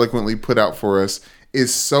so eloquently put out for us,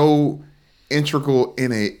 is so integral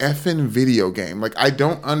in a effing video game. Like, I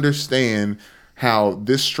don't understand how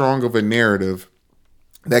this strong of a narrative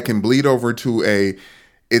that can bleed over to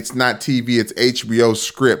it's not TV, it's HBO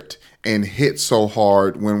script, and hit so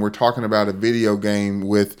hard when we're talking about a video game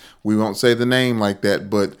with, we won't say the name like that,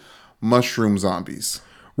 but mushroom zombies.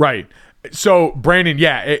 Right. So, Brandon,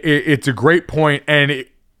 yeah, it's a great point, and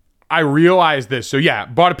I realized this. So, yeah,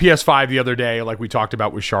 bought a PS5 the other day, like we talked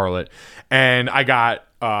about with Charlotte, and I got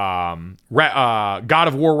God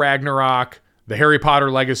of War Ragnarok, the Harry Potter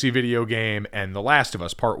Legacy video game, and The Last of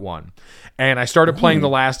Us Part 1. And I started playing The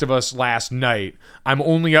Last of Us last night. I'm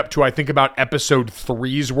only up to, I think, about episode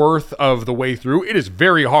 3's worth of the way through. It is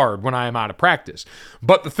very hard when I am out of practice.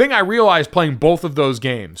 But the thing I realized playing both of those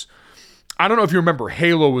games, I don't know if you remember,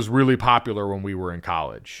 Halo was really popular when we were in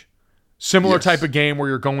college. Similar Yes. type of game where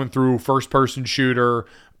you're going through first-person shooter.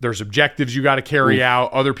 There's objectives you got to carry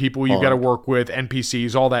out, other people you got to work with,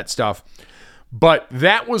 NPCs, all that stuff. But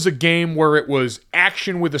that was a game where it was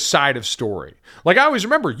action with a side of story. Like I always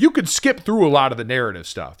remember, you could skip through a lot of the narrative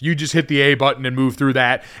stuff. You just hit the A button and move through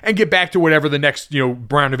that and get back to whatever the next,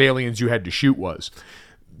 round of aliens you had to shoot was.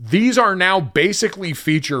 These are now basically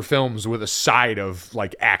feature films with a side of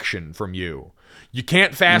like action from you. You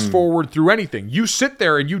can't fast forward through anything. You sit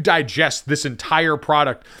there and you digest this entire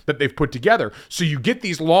product that they've put together. So you get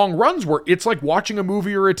these long runs where it's like watching a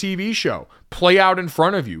movie or a TV show play out in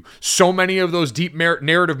front of you. So many of those deep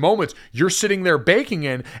narrative moments, you're sitting there baking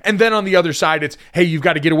in. And then on the other side, it's, hey, you've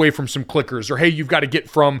got to get away from some clickers, or hey, you've got to get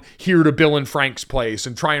from here to Bill and Frank's place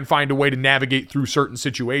and try and find a way to navigate through certain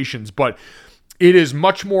situations. But it is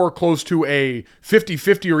much more close to a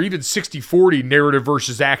 50-50 or even 60-40 narrative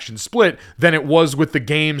versus action split than it was with the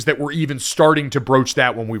games that were even starting to broach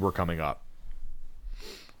that when we were coming up.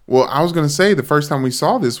 Well, I was going to say the first time we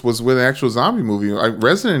saw this was with an actual zombie movie. Like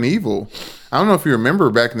Resident Evil. I don't know if you remember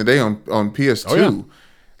back in the day on PS2. Oh, yeah.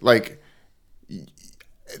 Like,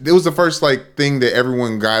 it was the first like thing that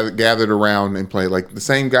everyone gathered around and played. Like the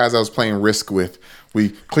same guys I was playing Risk with.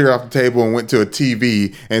 We cleared off the table and went to a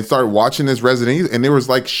TV and started watching this Resident Evil. And there was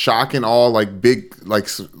like shock and all like big, like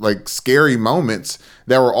scary moments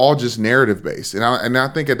that were all just narrative based. And I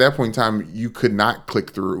think at that point in time, you could not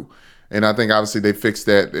click through. And I think obviously they fixed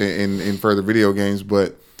that in further video games.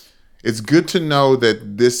 But it's good to know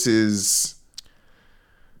that this is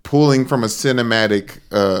pulling from a cinematic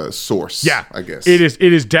source. Yeah, I guess it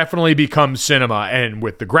is definitely become cinema, and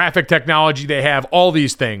with the graphic technology they have, all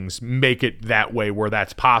these things make it that way where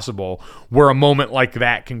that's possible, where a moment like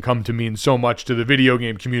that can come to mean so much to the video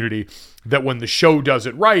game community that when the show does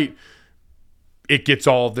it right, it gets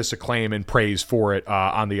all of this acclaim and praise for it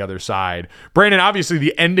on the other side. Brandon, obviously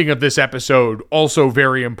the ending of this episode also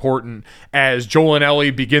very important as Joel and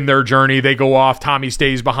Ellie begin their journey. They go off. Tommy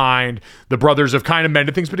stays behind. The brothers have kind of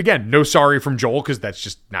mended things, but again, no sorry from Joel because that's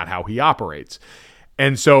just not how he operates.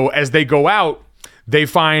 And so as they go out, they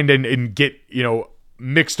find and get,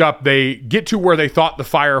 mixed up. They get to where they thought the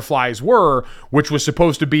Fireflies were, which was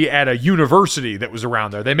supposed to be at a university that was around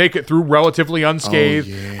there. They make it through relatively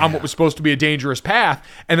unscathed on what was supposed to be a dangerous path.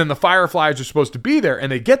 And then the Fireflies are supposed to be there,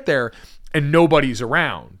 and they get there and nobody's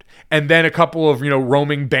around. And then a couple of,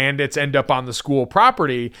 roaming bandits end up on the school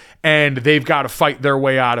property and they've got to fight their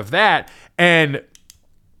way out of that. And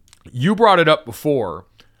you brought it up before,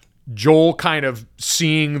 Joel kind of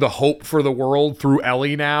seeing the hope for the world through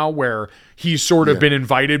Ellie now, where he's sort of been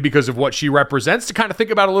invited because of what she represents to kind of think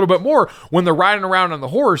about a little bit more. When they're riding around on the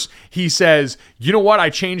horse, he says, you know what? I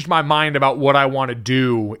changed my mind about what I want to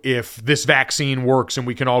do if this vaccine works and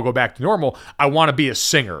we can all go back to normal. I want to be a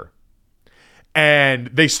singer. And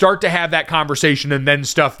they start to have that conversation, and then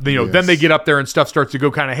stuff, then they get up there and stuff starts to go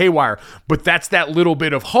kind of haywire. But that's that little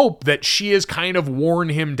bit of hope that she has kind of worn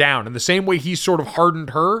him down. In the same way he sort of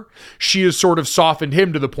hardened her, she has sort of softened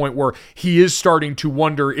him to the point where he is starting to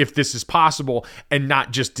wonder if this is possible and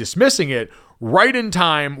not just dismissing it, right in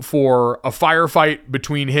time for a firefight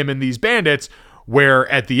between him and these bandits, where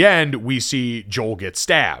at the end we see Joel get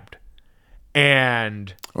stabbed.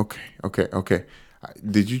 And Okay.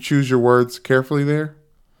 Did you choose your words carefully there?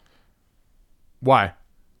 Why?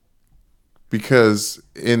 Because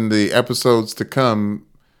in the episodes to come,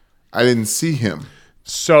 I didn't see him.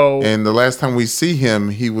 And the last time we see him,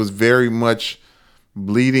 he was very much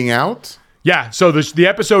bleeding out. Yeah, so the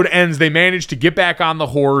episode ends. They manage to get back on the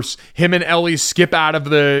horse. Him and Ellie skip out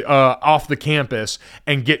of the off the campus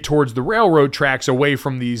and get towards the railroad tracks away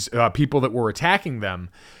from these people that were attacking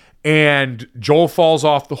them. And Joel falls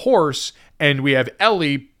off the horse, and we have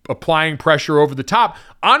Ellie applying pressure over the top.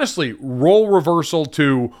 Honestly, role reversal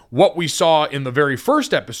to what we saw in the very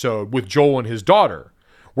first episode with Joel and his daughter,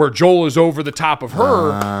 where Joel is over the top of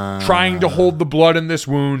her, trying to hold the blood in this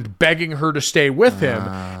wound, begging her to stay with him.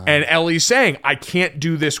 And Ellie's saying, I can't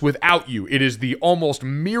do this without you. It is the almost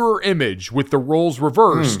mirror image with the roles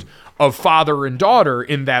reversed of father and daughter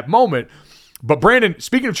in that moment. But Brandon,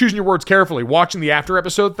 speaking of choosing your words carefully, watching the after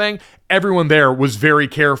episode thing, everyone there was very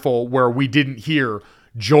careful where we didn't hear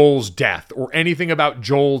Joel's death or anything about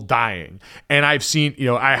Joel dying. And I've seen,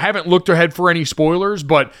 I haven't looked ahead for any spoilers,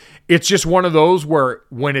 but it's just one of those where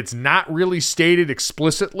when it's not really stated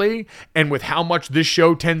explicitly, and with how much this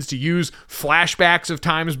show tends to use flashbacks of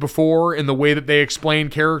times before in the way that they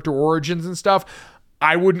explain character origins and stuff,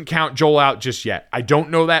 I wouldn't count Joel out just yet. I don't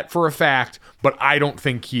know that for a fact, but I don't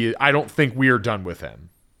think we are done with him.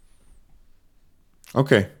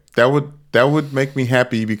 Okay. That would make me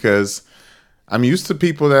happy because I'm used to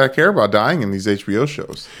people that I care about dying in these HBO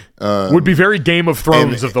shows. Would be very Game of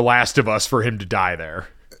Thrones of The Last of Us for him to die there.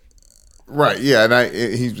 Right, yeah, and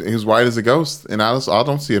he was white as a ghost, and I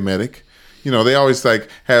don't see a medic. You know, they always like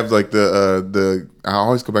have like the I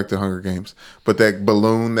always go back to Hunger Games, but that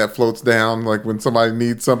balloon that floats down like when somebody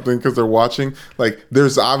needs something because they're watching. Like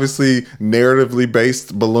there's obviously narratively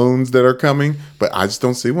based balloons that are coming, but I just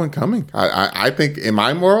don't see one coming. I think in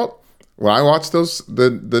my world, when I watch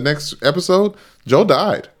the next episode, Joe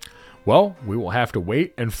died. Well, we will have to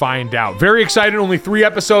wait and find out. Very excited. Only 3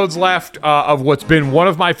 episodes left of what's been one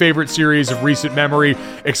of my favorite series of recent memory.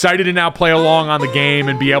 Excited to now play along on the game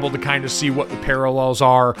and be able to kind of see what the parallels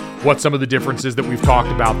are, what some of the differences that we've talked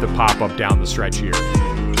about that pop up down the stretch here.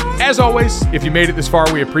 As always, if you made it this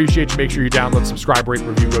far, we appreciate you. Make sure you download, subscribe, rate,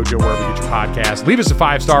 review Gojo wherever you get your podcast. Leave us a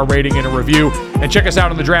 5-star rating and a review. And check us out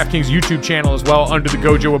on the DraftKings YouTube channel as well under the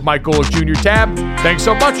Gojo with Mike Golick Jr. tab. Thanks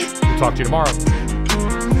so much. We'll talk to you tomorrow.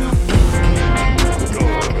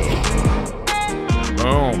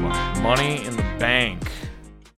 Boom. Money in the bank.